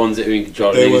 they were the ones that were in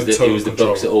control. It was the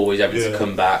Bucks that always having to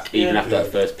come back. Even after that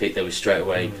first pick, they were straight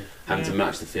away having to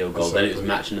match the field goal. Then it was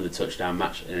matching another touchdown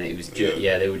match, and it was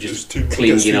they were just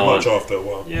clinging on. Much after a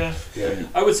while. Yeah.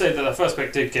 I would say that the first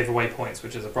pick did give away points,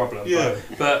 which is a problem.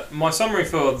 But my summary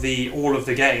for all of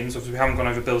the games, obviously we haven't gone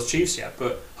over Bills Chiefs yet,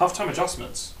 but halftime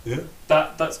adjustments. Yeah.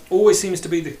 That always seems to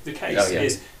be the case.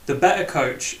 Is the better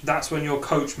coach? That's when your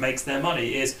coach makes their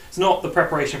money. It's not the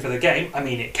preparation for the game. I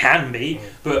mean, it can be,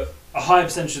 but a higher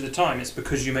percentage of the time, it's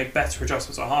because you make better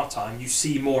adjustments at halftime. You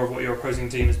see more of what your opposing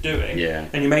team is doing,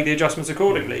 and you make the adjustments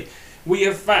accordingly. We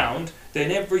have found that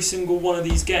in every single one of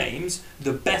these games,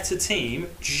 the better team,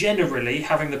 generally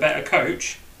having the better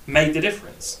coach, made the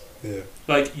difference. Yeah.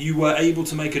 Like, you were able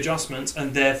to make adjustments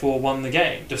and therefore won the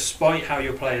game, despite how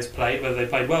your players played, whether they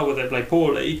played well, whether they played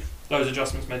poorly. Those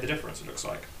adjustments made the difference. It looks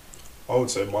like. I would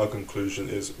say my conclusion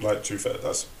is to be fair,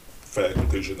 that's a fair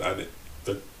conclusion, and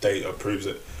the data proves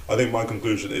it. I think my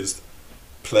conclusion is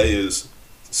players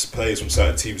from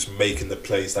certain teams making the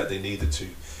plays that they needed to.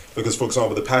 Because, for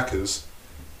example, the Packers,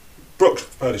 Brock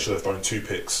Purdy should have thrown 2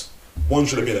 picks. One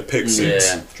should have been a pick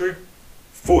 6. Yeah. True.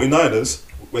 49ers,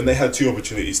 when they had 2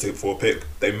 opportunities for a pick,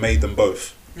 they made them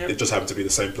both. It just happened to be the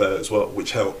same player as well,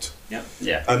 which helped.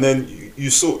 Yeah. And then you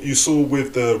saw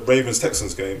with the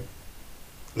Ravens-Texans game,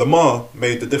 Lamar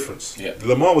made the difference. Yeah.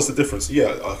 Lamar was the difference. Yeah,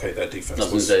 okay, their defense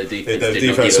was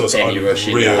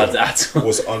unreal.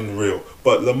 Was unreal.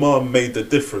 But Lamar made the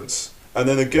difference. And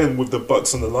then again with the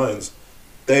Bucks and the Lions,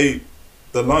 the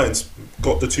Lions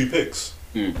got the 2 picks.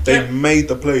 They made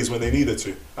the plays when they needed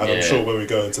to. And I'm sure when we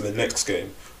go into the next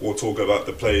game, we'll talk about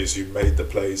the players who made the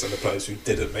plays and the players who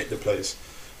didn't make the plays.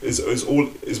 It's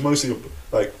mostly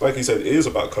like you said, it is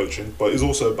about coaching, but it's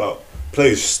also about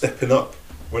players stepping up.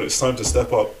 When it's time to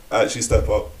step up, actually step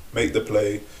up, make the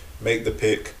play, make the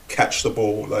pick, catch the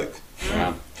ball,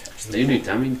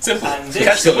 Simple.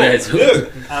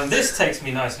 And this takes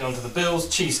me nicely onto the Bills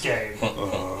Chiefs game.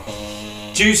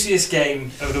 Juiciest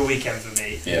game of the weekend for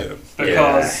me. Yeah.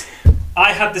 Because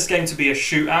I had this game to be a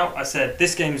shootout. I said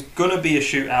this game's gonna be a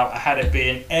shootout. I had it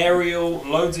being aerial,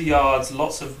 loads of yards,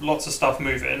 lots of stuff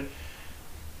moving.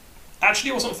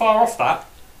 Actually, it wasn't far off that.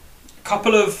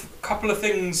 Couple of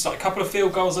things, like a couple of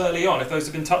field goals early on, if those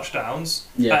have been touchdowns,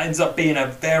 that ends up being a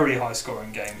very high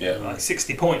scoring game. Like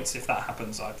 60 points if that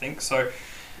happens, I think. So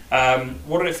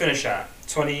what did it finish at?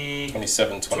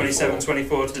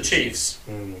 27-24 to the Chiefs.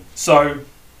 So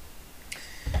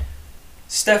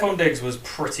Stephon Diggs was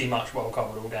pretty much well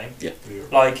covered all game.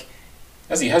 Like,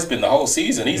 as he has been the whole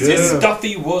season.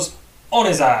 Duffy was on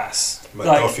his ass.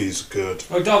 McDuffie's good.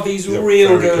 McDuffie's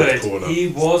real good. He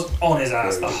was on his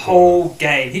ass the whole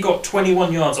game. He got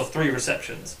 21 yards off 3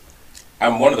 receptions.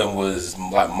 And one of them was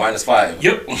like -5.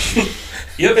 Yep.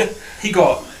 He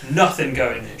got nothing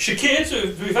going. Shakir,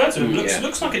 to be fair to him,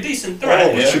 looks like a decent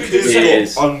threat.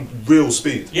 Shakir's got unreal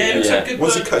speed. Yeah, looks like a good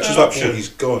once he catches that ball, he's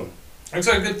gone. Looks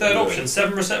like a good third option.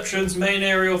 7 receptions, main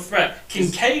aerial threat.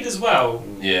 Kincaid as well.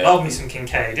 Yeah. Love me some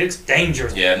Kincaid. It's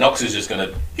dangerous. Yeah, Knox is just going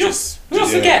to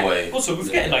forget. Also, we're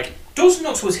forgetting, Dawson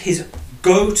Knox was his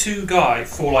go-to guy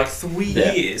for 3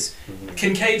 years.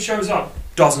 Kincaid shows up,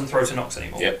 doesn't throw to Knox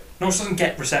anymore. Knox doesn't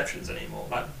get receptions anymore.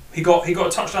 He got a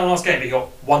touchdown last game, but he got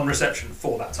 1 reception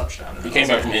for that touchdown. He came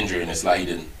back from injury, and it's like he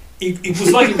didn't. He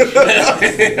was like...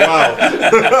 Wow.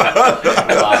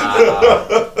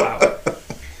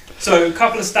 So, a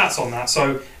couple of stats on that.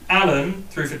 So, Allen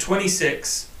threw for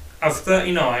 26 of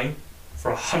 39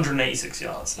 for 186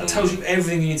 yards. That tells you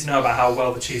everything you need to know about how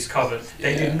well the Chiefs covered.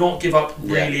 They did not give up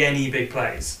really any big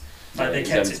plays. They kept it.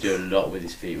 He had to do a lot with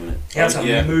his feet, wasn't it? He had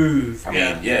to move.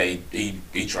 I mean,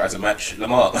 he tried to match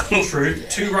Lamar. True.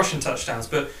 2 rushing touchdowns,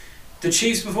 but the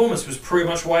Chiefs' performance was pretty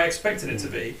much what I expected it to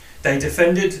be. They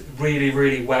defended really,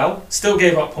 really well. Still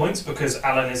gave up points because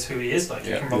Allen is who he is. Like,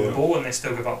 he can run the ball and they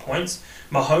still give up points.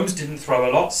 Mahomes didn't throw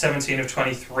a lot, 17 of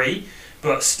 23,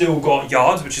 but still got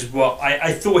yards, which is what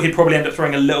I thought he'd probably end up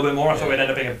throwing a little bit more. I thought it'd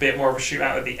end up being a bit more of a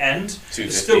shootout at the end.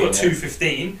 Still got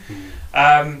 215.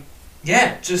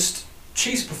 Just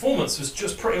Chiefs' performance was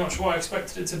just pretty much what I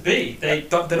expected it to be. They're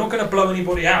not going to blow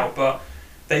anybody out, but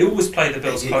they always play the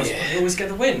Bills close, but they always get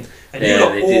the win. And you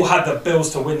lot all had the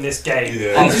Bills to win this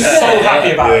game. I'm so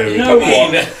happy about it. You know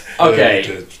what?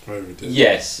 Okay.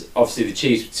 Yes, obviously the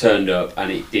Chiefs turned up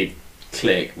and it did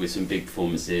click with some big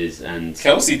performances, and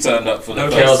Kelsey turned up for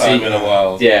the first time in a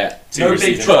while. Yeah. No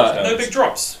big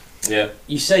drops. Yeah.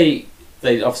 You say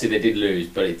they did lose,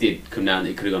 but it did come down.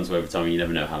 It could have gone to overtime, and you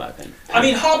never know how that came. I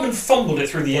mean, Hardman fumbled it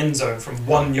through the end zone from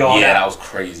 1 yard. Yeah, that was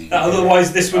crazy.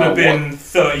 Otherwise, this would have been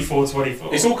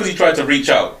 34-24. It's all because he tried to reach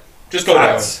out. Just go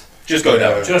down. Just go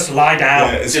down. Just lie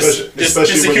down. Yeah,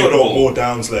 especially when you've got more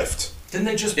downs left. Didn't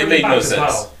they just bring him back as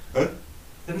well? Huh?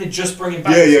 Didn't they just bring him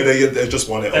back? They just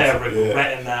won it. They're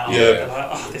regretting that. They're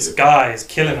like, this guy is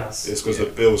killing us. It's because the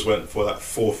Bills went for that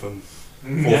fourth and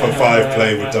 5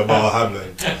 play with Damar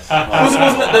Hamlin.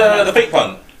 Wasn't it the fake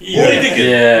punt? Yeah. What are you thinking?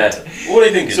 Yeah. What are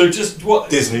you thinking? So just what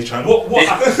Disney Channel. What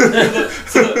happened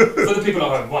for the people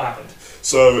at home? What happened?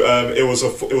 So it was a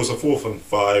 4th and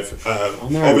 5.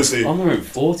 Obviously on their own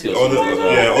 40 or something.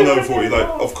 On their own 40. Like,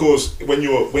 of course, when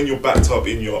you're backed up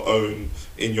in your own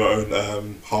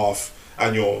half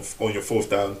and you're on your 4th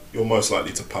down, you're most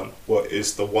likely to punt. What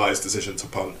is the wise decision to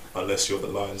punt, unless you're the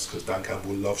Lions, because Dan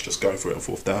Campbell loves just going for it on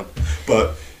 4th down.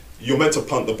 But you're meant to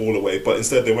punt the ball away, but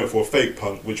instead they went for a fake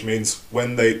punt, which means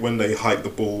when they hike the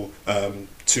ball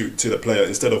to the player,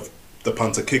 instead of the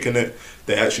punter kicking it,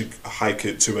 they actually hike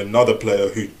it to another player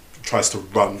who tried to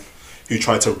run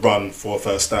for a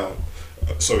first down.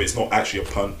 So it's not actually a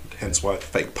punt, hence why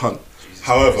fake punt.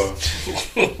 However,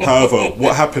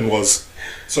 what happened was,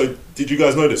 so did you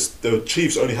guys notice the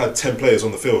Chiefs only had 10 players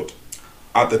on the field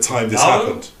at the time this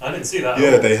happened? I didn't see that.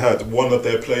 Yeah, they had. One of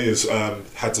their players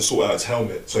had to sort out his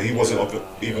helmet, so he wasn't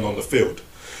even on the field.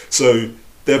 So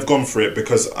they've gone for it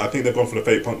because I think they've gone for the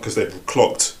fake punt because they've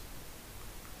clocked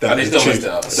that the Chiefs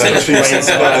had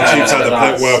the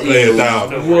player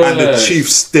down, and the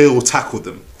Chiefs still tackled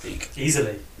them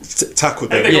easily.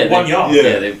 Tackled them. They got 1 yard.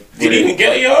 Yeah, did he even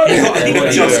get a yard?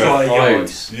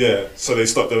 Yeah, so they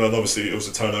stopped them, and obviously it was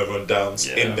a turnover and downs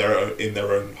in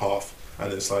their own half,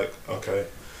 and it's like, okay,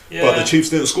 but the Chiefs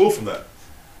didn't score from that.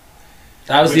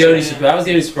 That was the only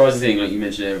surprising thing, like you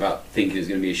mentioned there, about thinking it was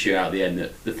going to be a shootout at the end.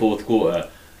 That the 4th quarter,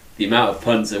 the amount of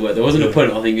punts there were. There wasn't a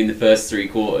punt, I think, in the first 3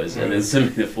 quarters, and then some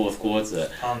in the 4th quarter,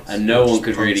 and no one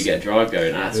could really get a drive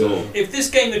going at all. If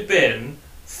this game had been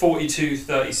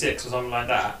 42-36 or something like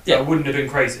that, that wouldn't have been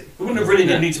crazy. It wouldn't have really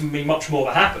needed to be much more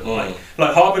that happened.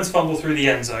 Like Hardman's fumble through the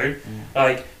end zone,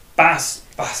 like Bass's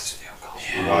field goal.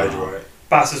 Right.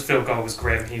 Bass's field goal was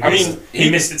grim. He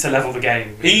missed it to level the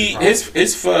game.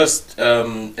 His first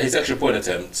his extra point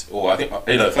attempt, or I think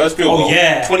first field goal,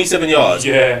 27 yards.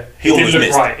 Yeah, he almost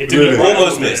missed. It didn't look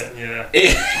almost missed. Yeah,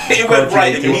 it went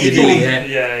right immediately.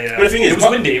 Yeah. But the thing is,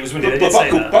 it was windy.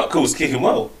 But Buckle was kicking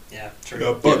well. Yeah,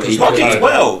 true. Buckle's kicked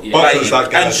well,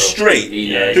 and straight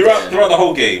throughout the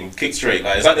whole game. Kicked straight.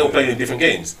 Like, it's like they were playing in different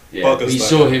games. Yeah, we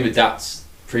saw him adapt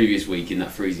previous week in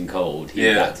that freezing cold. He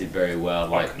adapted very well.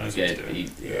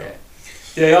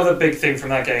 The other big thing from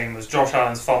that game was Josh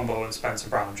Allen's fumble and Spencer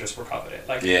Brown just recovered it.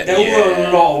 There were a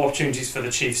lot of opportunities for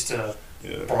the Chiefs to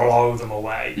blow them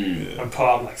away and put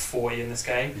up like 40 in this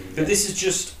game. But this is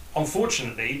just,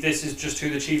 unfortunately, who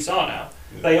the Chiefs are now.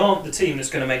 They aren't the team that's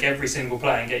going to make every single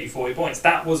play and get you 40 points.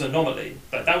 That was an anomaly.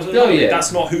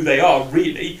 That's not who they are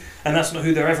really, and that's not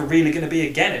who they're ever really going to be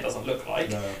again, it doesn't look like.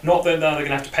 No. Not that they're going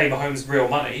to have to pay Mahomes real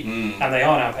money, and they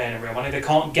are now paying him real money. They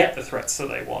can't get the threats that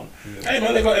they want. Hey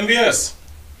man, they got MVS.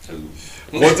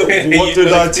 What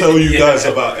did I tell you guys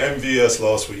about MVS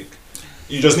last week?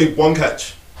 You just need one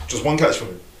catch. Just one catch from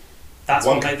him. That's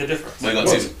what made the difference. They got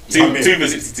two for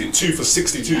 62. 2 for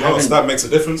 62 yards. That makes a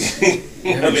difference.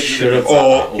 Or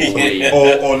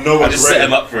Noah Gray. Set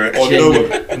him up for it. Or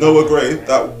Noah Gray.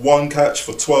 That one catch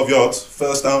for 12 yards,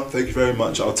 first down. Thank you very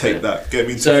much. I'll take that. Get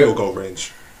me into field goal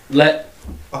range.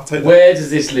 I'll take that. Where does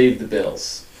this leave the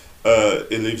Bills?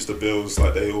 It leaves the Bills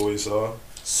like they always are.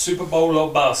 Super Bowl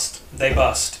or bust. They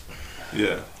bust.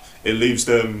 Yeah, it leaves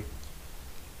them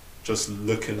just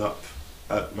looking up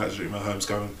at Patrick Mahomes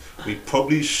going, we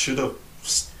probably should have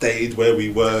stayed where we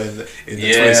were in the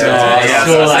 2017.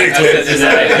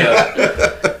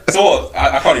 So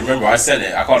I can't even remember. I sent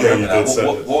it. I can't remember now.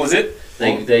 What was it?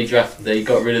 They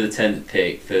got rid of the 10th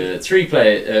pick for 3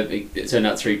 players. It turned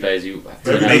out 3 players who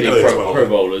turned out to be pro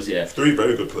bowlers. Yeah, 3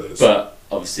 very good players. But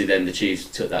obviously, then the Chiefs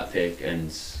took that pick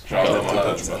and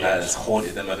has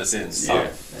haunted them ever since.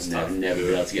 Yeah, and they've never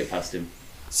been able to get past him.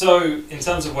 So, in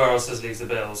terms of where else this leaves the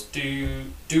Bills, do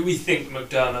we think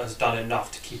McDermott has done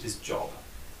enough to keep his job?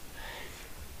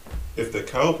 If the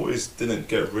Cowboys didn't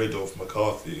get rid of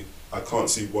McCarthy, I can't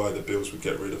see why the Bills would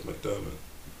get rid of McDermott.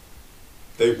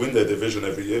 They win their division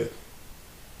every year.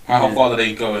 How far do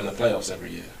they go in the playoffs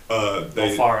every year? Not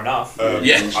far enough.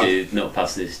 Not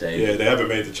past this stage. Yeah, they haven't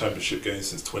made the championship game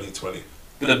since 2020.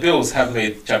 But the Bills have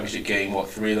made the championship game,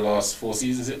 3 of the last 4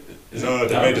 seasons?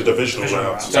 They made the divisional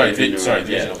round. Sorry,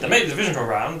 divisional. They made the divisional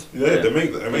round. Yeah, they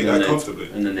make that comfortably.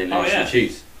 And then they lose to the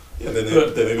Chiefs. Yeah, then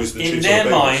they lose to the Chiefs. In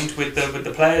their mind, with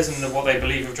the players and what they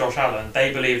believe of Josh Allen,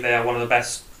 they believe they are one of the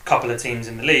best couple of teams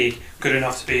in the league, good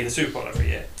enough to be in the Super Bowl every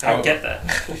year. They don't get there.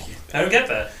 They don't get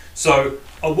there. So,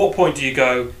 at what point do you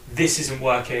go, this isn't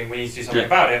working, we need to do something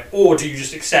about it? Or do you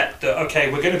just accept that,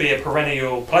 okay, we're going to be a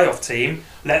perennial playoff team,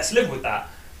 let's live with that?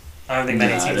 I don't think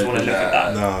many teams want to live with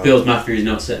that. No. Bills Mafia is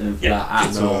not setting them for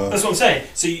that at all. That's what I'm saying.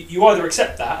 So you either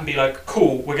accept that and be like,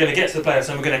 cool, we're going to get to the playoffs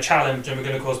and we're going to challenge and we're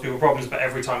going to cause people problems, but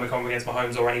every time we come against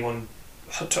Mahomes or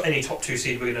any top 2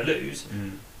 seed, we're going to lose.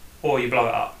 Or you blow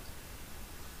it up.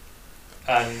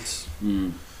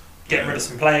 And get rid of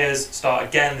some players, start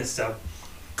again. This is a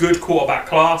good quarterback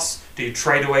class. Do you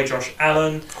trade away Josh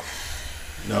Allen?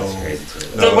 No.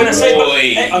 When I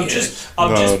say, I'm just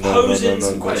posing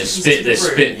some questions.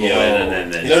 Spit more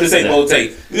and then. You know this ain't bold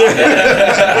take.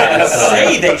 I didn't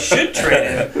say they should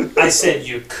trade him. I said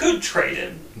you could trade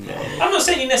him. No. I'm not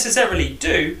saying you necessarily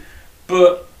do,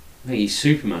 but I think he's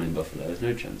Superman in Buffalo. There's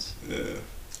no chance. Yeah.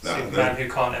 Superman who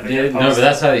can't ever get past. No, but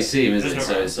that's how they see him, isn't it?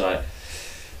 So it's like,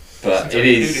 but it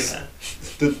is.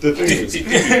 The thing is.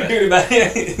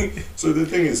 So the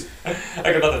thing is, I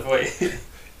got nothing for you.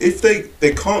 If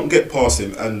they can't get past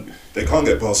him, and they can't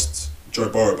get past Joe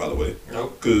Burrow, by the way,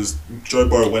 because Joe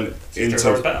Burrow went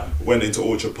into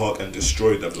Orchard Park and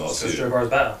destroyed them last year. Joe Burrow's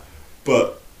better.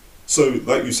 But so,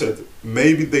 like you said,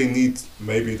 maybe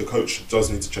the coach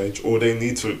does need to change, or they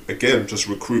need to again just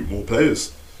recruit more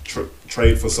players,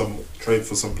 trade for some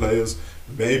players.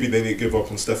 Maybe they need to give up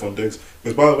on Stephon Diggs,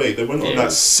 because by the way, they went on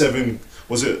that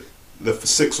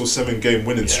 6 or 7 game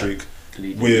winning streak.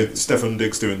 With Stephon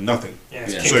Diggs doing nothing.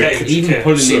 So even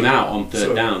pulling him out on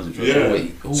third downs.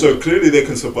 So clearly they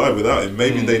can survive without him.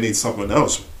 Maybe they need someone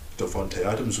else. Devontae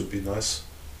Adams would be nice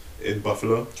in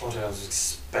Buffalo. Devontae Adams is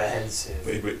expensive.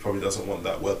 But he probably doesn't want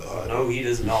that weather. No, he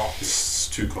does not. It's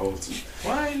too cold.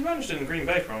 Well, he managed in Green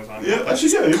Bay for a long time. Yeah, actually,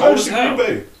 he managed in Green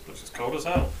Bay. It's cold as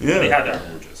hell. Yeah. They had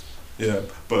Aaron Rodgers. Yeah,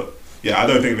 but I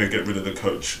don't think they get rid of the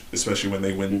coach, especially when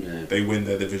they win. Yeah. They win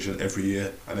their division every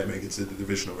year, and they make it to the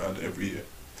divisional round every year.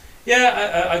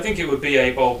 Yeah, I think it would be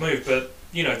a bold move, but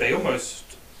they almost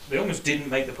didn't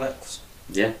make the playoffs.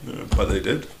 Yeah, but they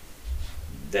did.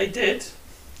 They did.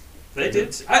 I do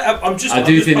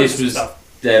think this was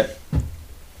their.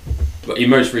 But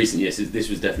in most recent years, this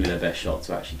was definitely their best shot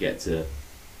to actually get to the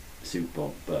Super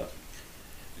Bowl. But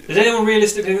did anyone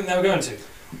realistically think they were going to?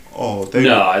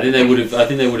 No, I think they would have. I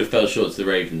think they would have fell short to the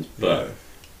Ravens, but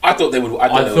I thought they would. I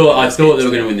thought they were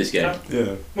going to win this game.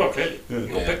 Yeah. Well, clearly,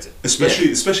 you all picked it.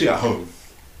 Especially at home.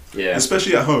 Yeah.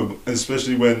 Especially at home,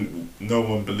 especially when no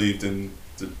one believed in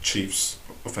the Chiefs'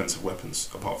 offensive weapons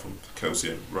apart from Kelsey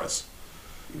and Rice.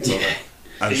 So,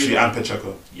 and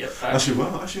Pacheco. Yep. Actually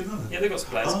no. Yeah, they got some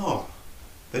players. Oh,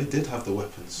 they did have the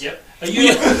weapons. Yep. Are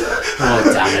you? Oh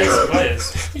damn it!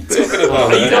 Players. What are you talking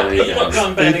about? Are you not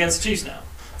going betting against the Chiefs now?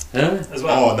 As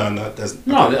well. Oh no, there's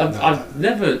I've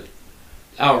never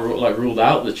ruled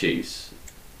out the Chiefs.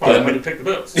 Well, when you pick the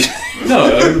Bills.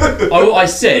 No, I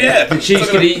said the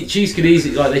Chiefs could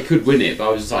easily they could win it,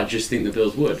 but I just think the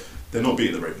Bills would. They're not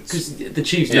beating the Ravens because the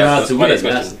Chiefs know how to win.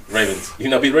 Ravens. You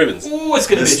not beat the Ravens. Oh, it's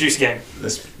going to be a juicy game.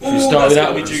 Should we start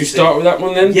with that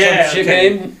one then? Yeah. Okay.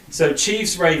 Game. So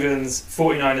Chiefs, Ravens,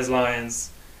 49ers,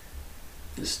 Lions.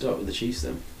 Let's start with the Chiefs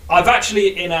then. I've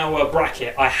actually, in our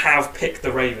bracket, I have picked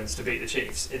the Ravens to beat the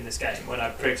Chiefs in this game. When I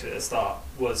predicted at the start,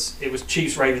 it was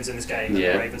Chiefs Ravens in this game, and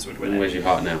the Ravens would win it. Where's your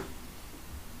heart now?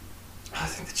 I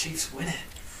think the Chiefs win it.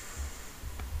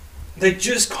 They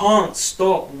just can't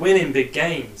stop winning big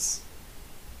games.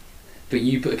 But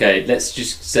let's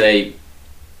just say,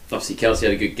 obviously Kelsey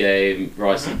had a good game.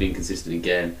 Rice has been consistent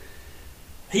again.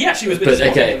 He actually was a bit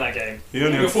disappointing in that game. He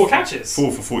only had 4 catches.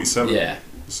 4 for 47. Yeah.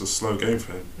 It's a slow game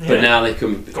for him. But now they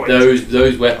come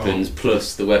those weapons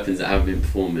plus the weapons that haven't been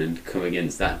performing come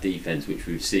against that defense, which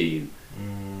we've seen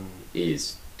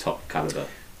is top caliber.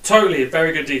 Totally, a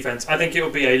very good defense. I think it will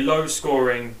be a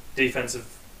low-scoring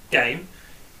defensive game.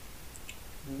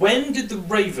 When did the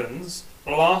Ravens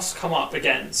last come up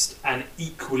against an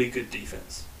equally good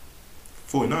defense?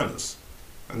 49ers.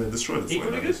 And they destroyed the 49ers.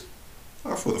 Equally good?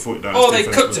 I thought the 49ers they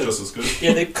defense cooked was them. just as good.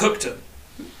 Yeah, they cooked them.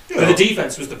 Yeah. But the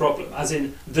defense was the problem. As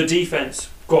in, the defense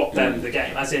got them the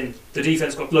game. As in, the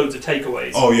defense got loads of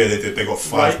takeaways. Oh yeah, they did. They got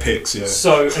 5 Right. picks. Yeah.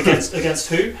 So against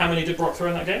who? How many did Brock throw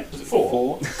in that game? Was it 4?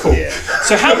 4. Cool. Yeah.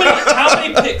 So how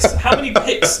many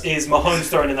picks is Mahomes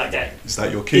throwing in that game? Is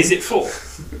that your king? Is it 4?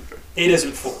 It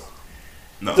isn't 4.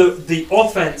 No. The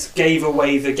offense gave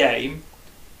away the game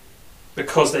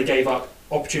because they gave up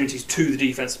opportunities to the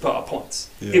defense to put up points.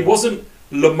 Yeah. It wasn't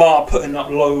Lamar putting up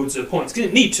loads of points. He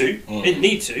didn't need to. It didn't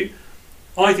need to.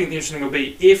 I think the interesting thing will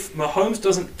be if Mahomes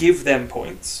doesn't give them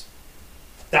points,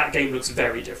 that game looks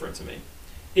very different to me.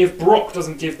 If Brock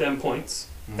doesn't give them points,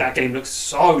 that game looks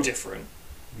so different.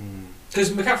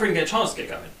 Because McCaffrey didn't get a chance to get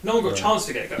going. No one got a chance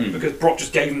to get going because Brock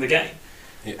just gave him the game.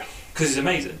 Yeah. Because he's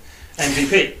amazing.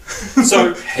 MVP.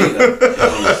 So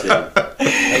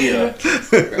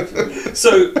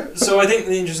So I think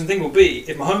the interesting thing will be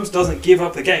if Mahomes doesn't give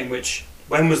up the game, which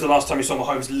when was the last time you saw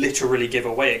Mahomes literally give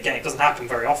away a game? It doesn't happen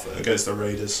very often. Against the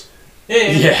Raiders.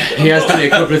 Yeah, he has done it a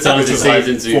couple of times this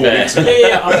season to be fair.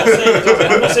 Yeah,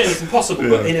 I'm not saying it's impossible,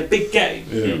 but in a big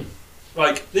game,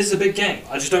 like this is a big game.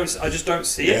 I just don't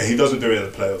see it. Yeah, he doesn't do it in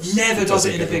the playoffs. Never does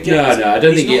it in a big game. No, I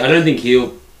don't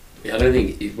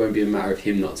think it won't be a matter of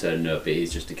him not turning up. It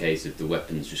is just a case of the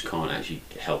weapons just can't actually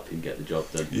help him get the job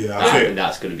done. Yeah, I think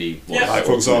that's going to be. Like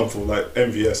for example, like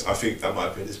MVS, I think that might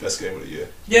have been his best game of the year.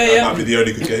 Yeah, that might be the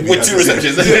only good game. With 2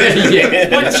 receptions. Like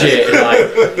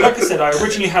I said, I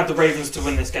originally had the Ravens to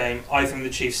win this game. I think the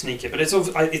Chiefs sneak it, but it's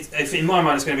in my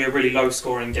mind it's going to be a really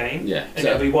low-scoring game. Yeah, and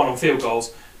it'll be won on field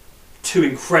goals. 2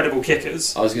 incredible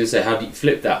kickers. I was going to say, how do you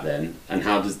flip that then? And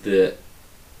how does the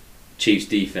Chiefs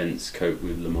defense cope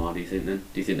with Lamar, do you think then?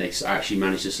 Do you think they actually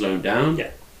manage to slow him down?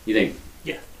 Yeah. You think?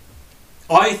 Yeah.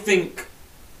 I think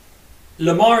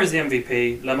Lamar is the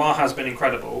MVP. Lamar has been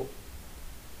incredible.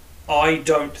 I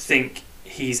don't think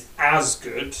he's as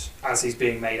good as he's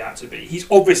being made out to be. He's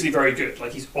obviously very good.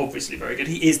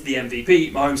 He is the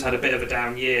MVP. Mahomes had a bit of a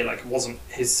down year. Like, it wasn't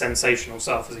his sensational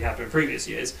self as he had been in previous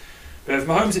years. But if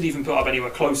Mahomes had even put up anywhere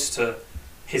close to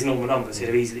his normal numbers, he'd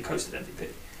have easily coasted MVP.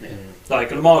 Yeah.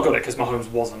 Like, Lamar got it because Mahomes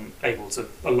wasn't able to.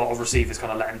 A lot of receivers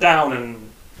kind of let him down,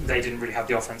 and they didn't really have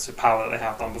the offensive power that they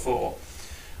have done before.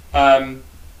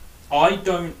 I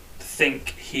don't think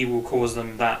he will cause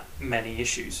them that many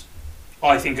issues.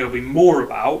 I think it'll be more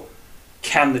about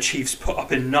can the Chiefs put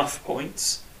up enough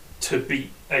points to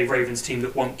beat a Ravens team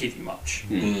that won't give you much.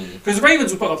 Because the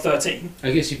Ravens will put up 13.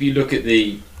 I guess if you look at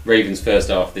the Ravens first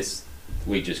half this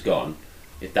week just gone,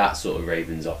 if that sort of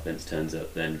Ravens offense turns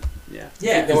up, then yeah.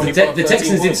 Yeah, the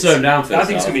Texans did slow them down first. I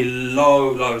think it's going to be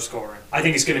low scoring. I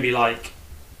think it's going to be like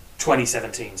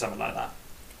 2017, something like that.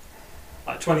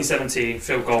 Like 2017,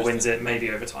 field goal wins it, maybe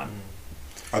overtime.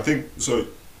 I think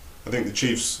the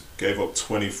Chiefs gave up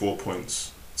 24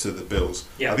 points to the Bills.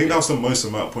 Yeah. I think that was the most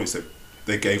amount of points that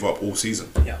they gave up all season.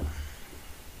 Yeah.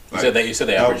 Like, you said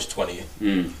they averaged 20.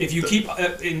 If you keep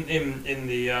in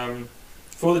the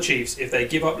for the Chiefs, if they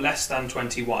give up less than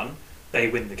 21, they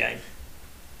win the game.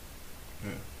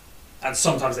 Yeah. And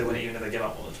sometimes they win it even if they give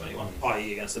up more than 21,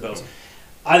 i.e. against the Bills.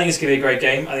 I think it's going to be a great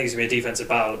game. I think it's going to be a defensive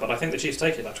battle, but I think the Chiefs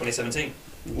take it like 2017.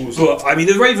 But I mean,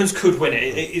 the Ravens could win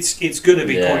it. It's going to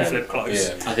be coin flip close.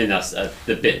 Yeah. I think that's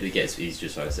the bit that gets me is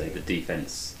just like I say, the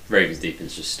defense, Ravens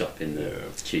defense, just stopping the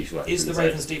Chiefs. Is the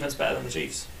Ravens defense better than the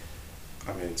Chiefs?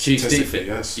 I mean, Chiefs defense,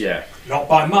 yes. Yeah. Not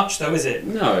by much, though, is it?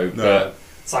 No, but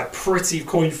it's like pretty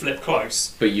coin flip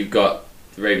close. But you've got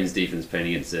the Ravens defense playing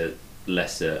against a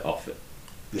lesser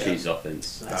Chiefs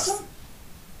offense.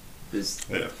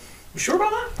 Yeah. You sure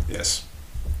about that? Yes.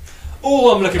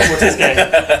 Oh, I'm looking forward to this game.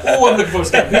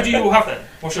 Who do you all have then?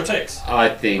 What's your takes? I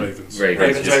think Ravens.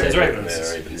 Ravens. Yeah,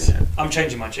 Ravens. Yeah. I'm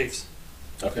changing my Chiefs.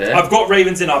 Okay. I've got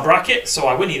Ravens in our bracket, so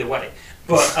I win either way.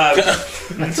 But Okay,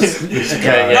 Is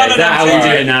that how we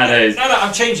do it nowadays? No,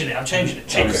 I'm changing it.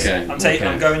 Chiefs. Okay.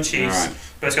 I'm going Chiefs, Right.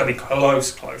 but it's going to be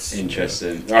close.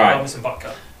 Interesting. Yeah. All right. Almost and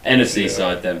vodka. NFC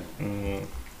side then.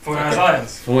 49ers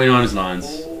Lions. 49ers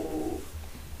Lions.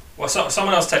 Well,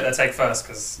 someone else take their take first,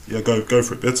 because Yeah, go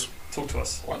for it, Bits. talk to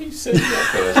us. Why are you saying that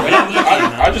first?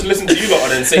 I just listen to you lot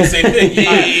and then say the same thing.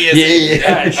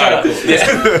 Yeah, shut up.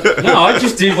 Yeah. No, I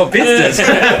just do what Biz does.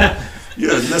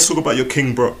 Yeah, let's talk about your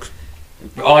King Brock.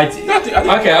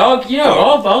 Okay,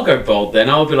 I'll go bold then.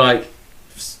 I'll be like,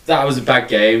 that was a bad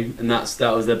game, and that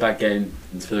was their bad game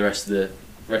for the rest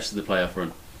of the playoff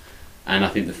run. And I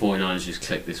think the 49ers just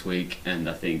clicked this week, and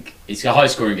I think it's a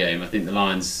high-scoring game. I think the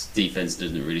Lions' defense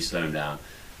doesn't really slow them down.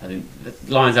 I think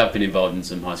the Lions have been involved in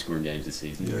some high-scoring games this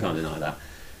season. You can't deny that.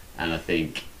 And I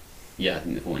think the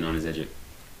 49ers edge it.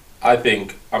 I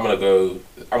think I'm gonna go.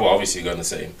 I'm obviously going the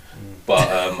same, but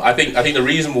I think the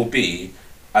reason will be,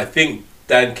 I think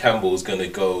Dan Campbell's gonna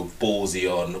go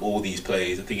ballsy on all these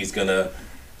plays. I think he's gonna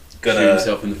shoot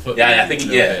himself in the foot. I think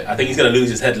he's gonna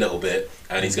lose his head a little bit,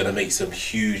 and he's gonna make some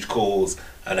huge calls,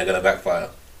 and they're gonna backfire.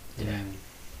 Yeah,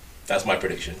 that's my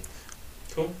prediction.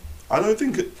 Cool. I don't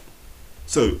think.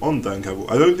 So on Dan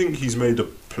Campbell, I don't think he's made a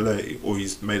play or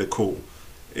he's made a call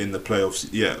in the playoffs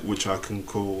yet, which I can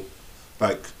call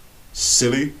like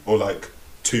silly or like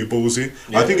too ballsy.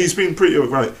 I think he's been pretty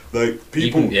right. Like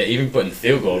people, even putting the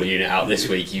field goal unit out this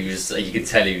week, you could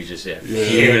tell he was just I can't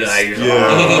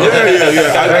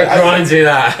do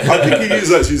that. I think he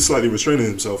is actually slightly restraining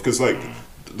himself because like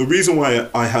the reason why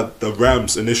I had the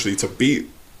Rams initially to beat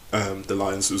the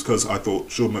Lions was because I thought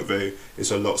Sean McVay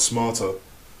is a lot smarter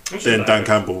than Dan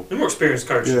Campbell. A more experienced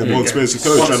coach. Yeah, more experienced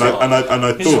coach, and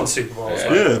I he's won thought Super Bowls,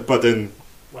 but then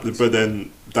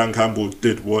Dan Campbell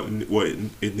did what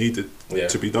it needed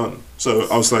to be done. So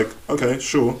I was like, okay,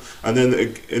 sure. And then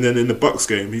in the Bucks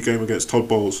game, he came against Todd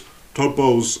Bowles. Todd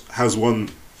Bowles has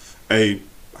won a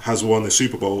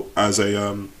Super Bowl as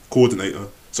a coordinator,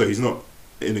 so he's not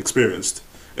inexperienced,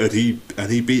 and he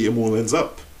beat him all ends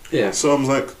up. Yeah. So I'm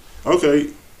like, okay,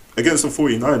 against the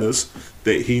 49ers,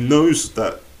 that he knows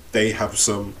that they have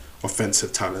some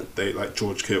offensive talent. They like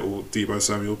George Kittle, Deebo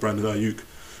Samuel, Brandon Ayuk.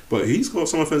 But he's got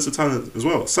some offensive talent as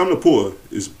well. Sam Laporta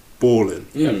is balling.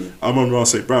 Amon-Ra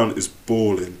St. Brown is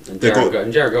balling. And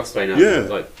Jared Goff's playing out.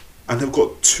 Yeah. And they've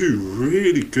got two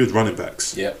really good running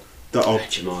backs. Yeah. That are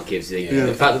Jamar Gibbs.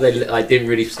 The fact that they didn't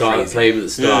really start playing him at the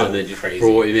start and then just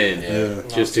brought him in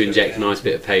just to inject a nice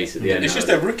bit of pace at the end. It's just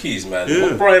they're rookies, man.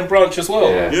 Yeah. Brian Branch as well.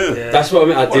 Yeah. That's what I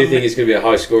mean. I do think it's going to be a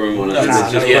high scoring one.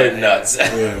 It's just nuts.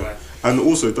 Yeah. And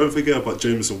also, don't forget about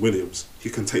Jameson Williams.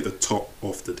 He can take the top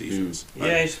off the defense.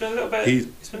 He's been a little bit. He's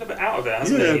been a little bit out of it,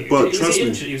 hasn't he? But trust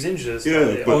me, he was injured.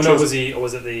 Was he? Or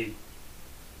was it the?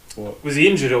 What? Was he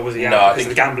injured or was he out? No, I think of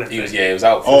the gambling. He was. Yeah, he was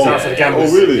out. For the gambling.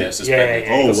 Oh, really? Yeah, suspended. He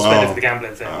got suspended for the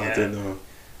gambling thing. I didn't know.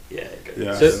 Yeah, good.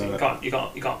 Yeah, so you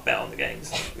can't bet on the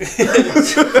games.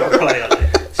 Play on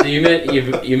it. So you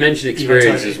mentioned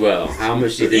experience as well. How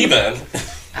much do you think?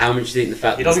 How much do you think the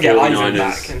fact he that doesn't the get 49ers Ivan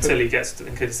back until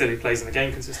he plays in the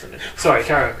game consistently? Sorry,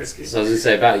 carry on, Chris. So I was going to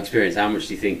say about experience. How much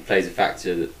do you think plays a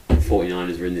factor that the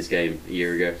 49ers were in this game a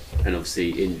year ago, and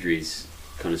obviously injuries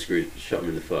kind of shot them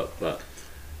in the foot. But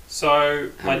so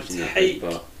my take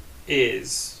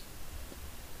is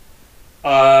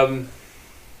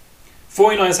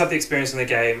 49ers have the experience in the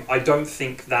game. I don't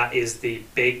think that is the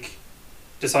big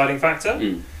deciding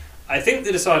factor. I think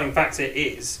the deciding factor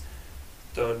is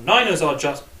the Niners are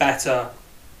just better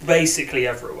basically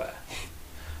everywhere.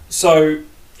 So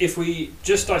if we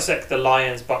just dissect the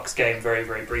Lions-Bucks game very,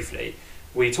 very briefly,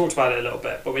 we talked about it a little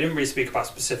bit, but we didn't really speak about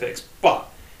specifics. But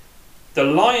the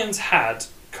Lions had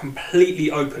completely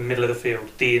open middle of the field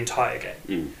the entire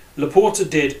game. Laporta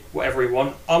did whatever he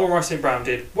wanted. Amon-Ra St. Brown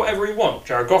did whatever he wanted.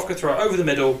 Jared Goff could throw it over the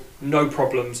middle, no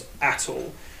problems at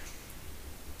all.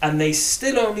 And they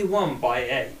still only won by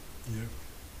 8. Yeah.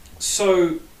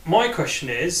 So my question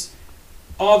is,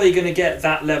 are they going to get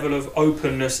that level of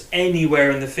openness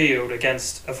anywhere in the field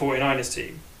against a 49ers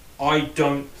team? I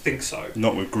don't think so.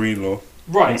 Not with Greenlaw.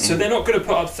 Right, so they're not going to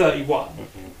put up 31.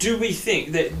 Do we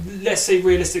think that, let's say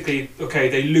realistically, okay,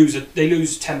 they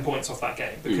lose 10 points off that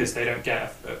game because they don't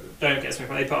get something,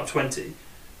 but they put up 20.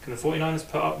 Can the 49ers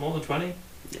put up more than 20?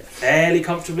 Yeah. Fairly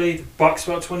comfortably. The Bucks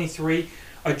put up 23.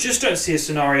 I just don't see a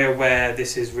scenario where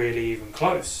this is really even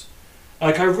close.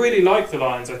 Like, I really like the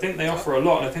Lions. I think they offer a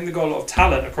lot, and I think they've got a lot of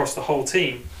talent across the whole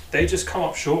team. They just come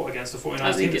up short against the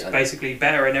 49ers team that's basically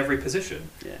better in every position.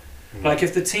 Yeah. Like,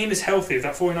 if the team is healthy, if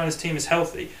that 49ers team is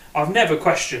healthy, I've never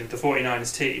questioned the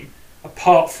 49ers team,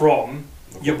 apart from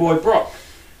your boy Brock.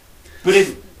 But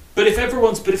if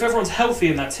everyone's healthy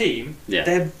in that team,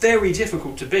 they're very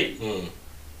difficult to beat.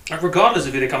 Like, regardless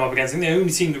of who they come up against, I think the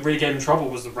only team that really gave them trouble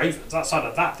was the Ravens. Outside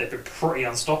of that, they've been pretty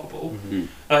unstoppable.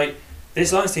 Like,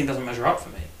 this Lions team doesn't measure up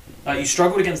for me. Like, you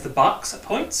struggled against the Bucks at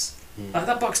points. Like,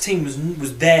 that Bucks team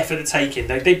was there for the taking.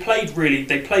 They played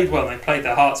well, and they played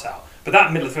their hearts out. But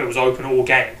that middle of the field was open all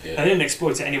game. Yeah. They didn't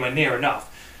exploit it anywhere near enough.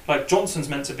 Like, Ben Johnson's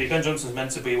meant to be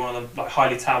one of them, like,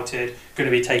 highly touted, going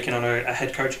to be taking on a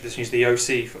head coach position. He's the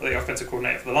OC, for the offensive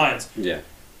coordinator for the Lions. Yeah.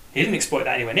 He didn't exploit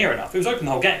that anywhere near enough. It was open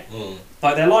the whole game.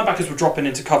 Like, their linebackers were dropping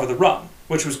in to cover the run,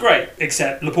 which was great,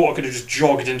 except Laporta could have just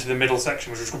jogged into the middle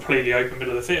section, which was completely open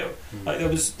middle of the field. Like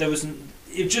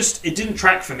it didn't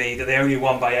track for me that they only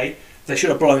won by 8. They should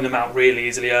have blown them out really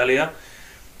easily earlier.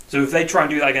 So if they try and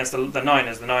do that against the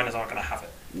Niners, the Niners aren't going to have it.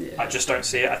 Yeah. I just don't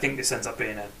see it. I think this ends up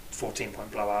being a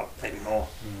 14-point blowout, maybe more.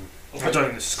 I don't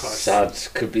think this is close. Sad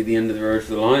could be the end of the road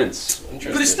for the Lions. But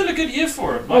it's still a good year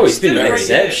for them. It's been an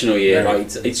exceptional year. Like,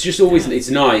 it's just always it's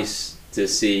nice to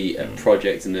see a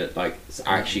project and that it's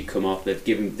actually come off. They've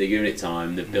given it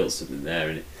time. They've built something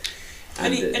there,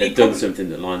 and they've done something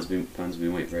that fans have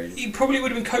been waiting for ages. He probably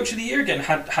would have been coach of the year again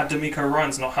had D'Amico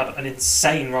Ryans not had an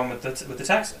insane run with the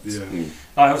Texans. Yeah.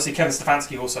 Obviously, Kevin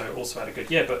Stefanski also had a good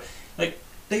year, but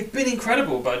they've been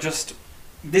incredible. But just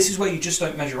this is where you just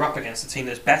don't measure up against a team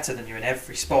that's better than you in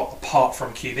every spot apart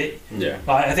from QB. Yeah.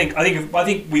 I think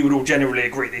we would all generally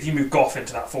agree that if you move Goff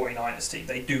into that 49ers team,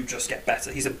 they do just get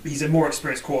better. He's a more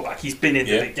experienced quarterback. He's been in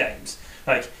the big games.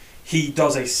 He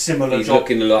does a similar he's job.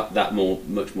 He's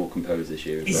looking much more composed this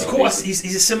year. He's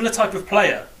a similar type of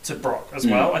player to Brock as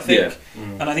well, I think. Yeah.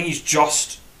 And I think he's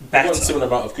just better. He's got a similar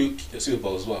amount of Super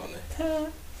Bowls as well, haven't they?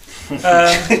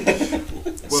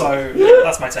 So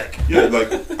that's my take. Yeah,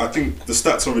 I think the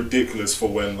stats are ridiculous for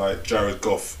when Jared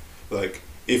Goff,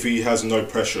 if he has no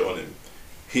pressure on him,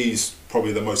 he's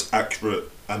probably the most accurate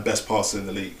and best passer in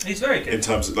the league. He's very good in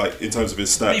terms of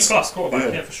his stats. B+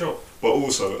 quarterback, yeah, for sure. But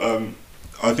also,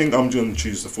 I think I'm going to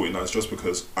choose the 49ers just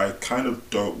because I kind of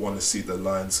don't want to see the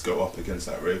Lions go up against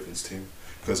that Ravens team,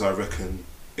 because I reckon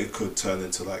it could turn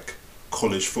into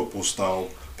college football style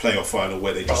playoff final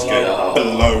where they just get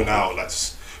blown out.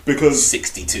 Because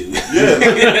 62.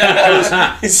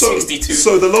 Yeah. 62.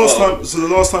 So the last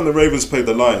time the Ravens played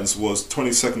the Lions was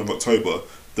 22nd of October.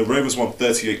 The Ravens won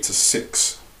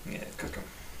 38-6. Yeah, good go.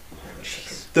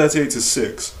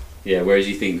 38-6. Yeah, whereas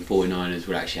you think the 49ers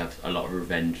would actually have a lot of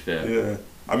revenge for... Yeah.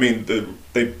 I mean, the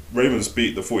Ravens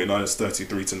beat the 49ers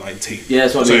 33-19. Yeah,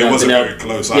 that's what so I mean. It wasn't very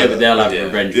close either. Yeah, but they'll have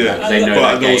revenge for that, because they know but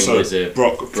that game also was a...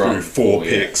 Brock threw 4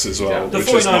 picks as well, the which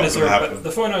 49ers is not going to happen. The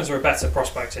 49ers are a better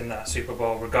prospect in that Super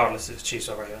Bowl, regardless if it's Chiefs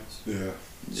or Ravens. Yeah. It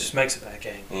just makes it a better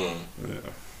game. Yeah.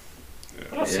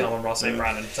 I'd love to see Ross A.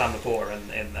 Brown and Sam Laporta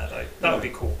in there. That would be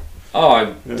cool. Oh,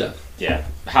 I'm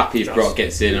happy if Brock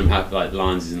gets in. I'm happy.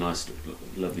 Lions is a nice,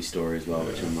 lovely story as well,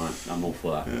 which I'm all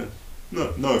for that. Yeah.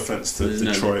 No offense to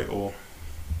Detroit or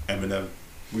Eminem.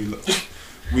 We love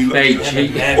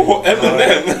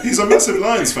Eminem. He's a massive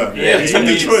Lions fan. Yeah, he's from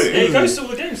Detroit. Yeah, he goes to all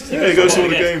the games, doesn't he? Yeah, he goes to all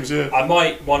the games. Yeah.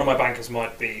 One of my bankers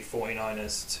might be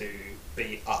 49ers to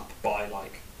be up by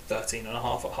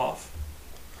 13.5 at half.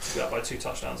 To be up by 2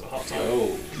 touchdowns at half time.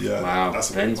 Oh, yeah. Wow. That's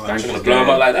a bit much. You're gonna blow them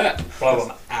out like that? Blow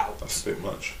them out. That's a bit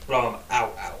much. Blow them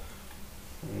out.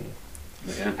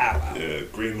 Yeah. Out. Yeah,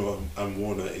 Greenlaw and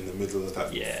Warner in the middle of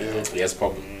that field. He has a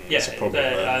problem. That's a problem,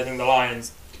 I think the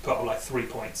Lions put up 3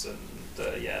 points, and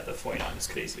the 49ers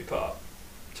could easily put up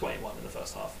 21 in the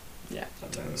first half. Yeah. So I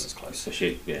don't think this is close.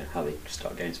 Especially, how they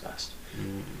start games fast.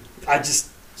 I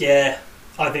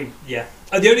think the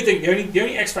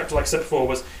only X factor, like I said before,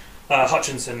 was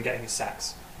Hutchinson getting his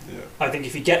sacks. Yeah. I think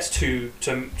if he gets to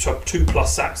 2+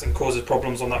 sacks and causes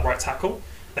problems on that right tackle,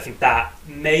 I think that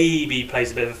maybe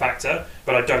plays a bit of a factor,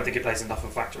 but I don't think it plays enough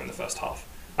of a factor in the first half.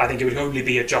 I think it would only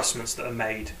be adjustments that are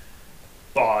made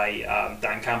by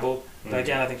Dan Campbell. But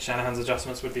again, I think Shanahan's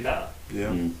adjustments would be better.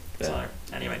 Yeah. So,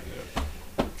 anyway.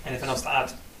 Anything else to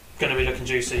add? Going to be looking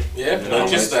juicy. Yeah, not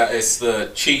just that, it's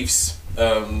the Chiefs'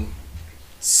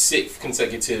 6th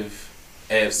consecutive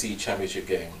AFC Championship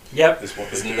game. Yep. It's what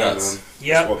It's they do, nuts. man.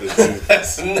 Yep. It's what they do.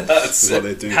 That's nuts. It's what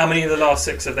they do. How many of the last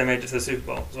 6 have they made it to the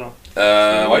Super Bowl as well?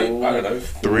 I don't know.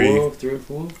 3. 3 or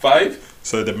 4? 5?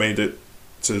 So they made it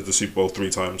to the Super Bowl 3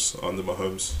 times under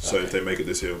Mahomes. So if they make it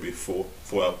this year, it'll be 4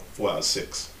 out of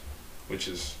 6, which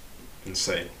is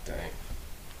insane. Dang.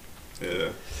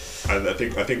 Yeah, and I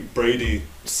think Brady.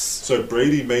 So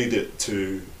Brady made it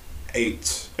to 8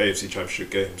 AFC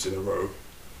Championship games in a row,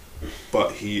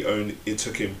 but it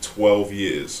took him 12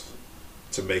 years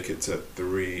to make it to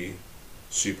 3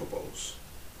 Super Bowls.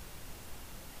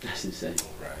 That's insane.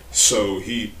 Right. So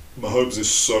Mahomes is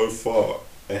so far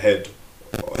ahead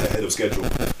of schedule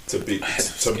to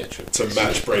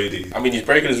match Brady. I mean, he's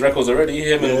breaking his records already.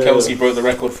 Him and Kelsey broke the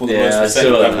record for the most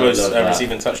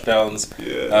receiving touchdowns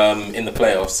in the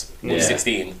playoffs.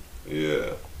 16.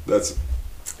 Yeah, that's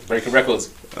breaking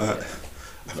records. I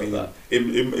mean,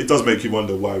 it does make you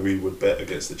wonder why we would bet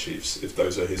against the Chiefs if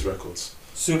those are his records.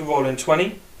 Super Bowl in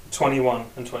 20, 21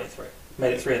 and 23.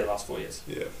 Made it 3 of the last 4 years.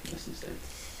 Yeah. That's insane.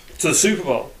 To the Super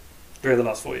Bowl, 3 of the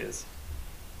last 4 years.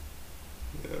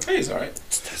 Yeah. Hey, he's alright.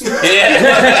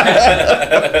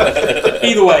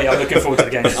 Either way, I'm looking forward to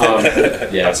the games.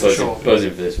 Yeah, that's for sure.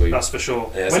 Buzzing for this week. That's for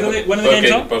sure. Yeah, when are the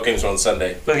games on? Both games are on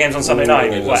Sunday. Both games on Sunday night.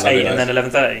 games on What, Sunday 8 and night.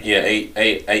 then 11:30?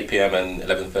 Yeah, 8 p.m. and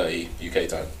 11:30 UK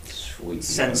time. Sweet.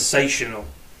 Sensational.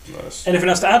 Nice. Anything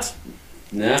else to add?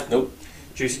 Nah. Nope.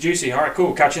 Juicy. All right,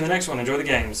 cool. Catch you in the next one. Enjoy the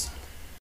games.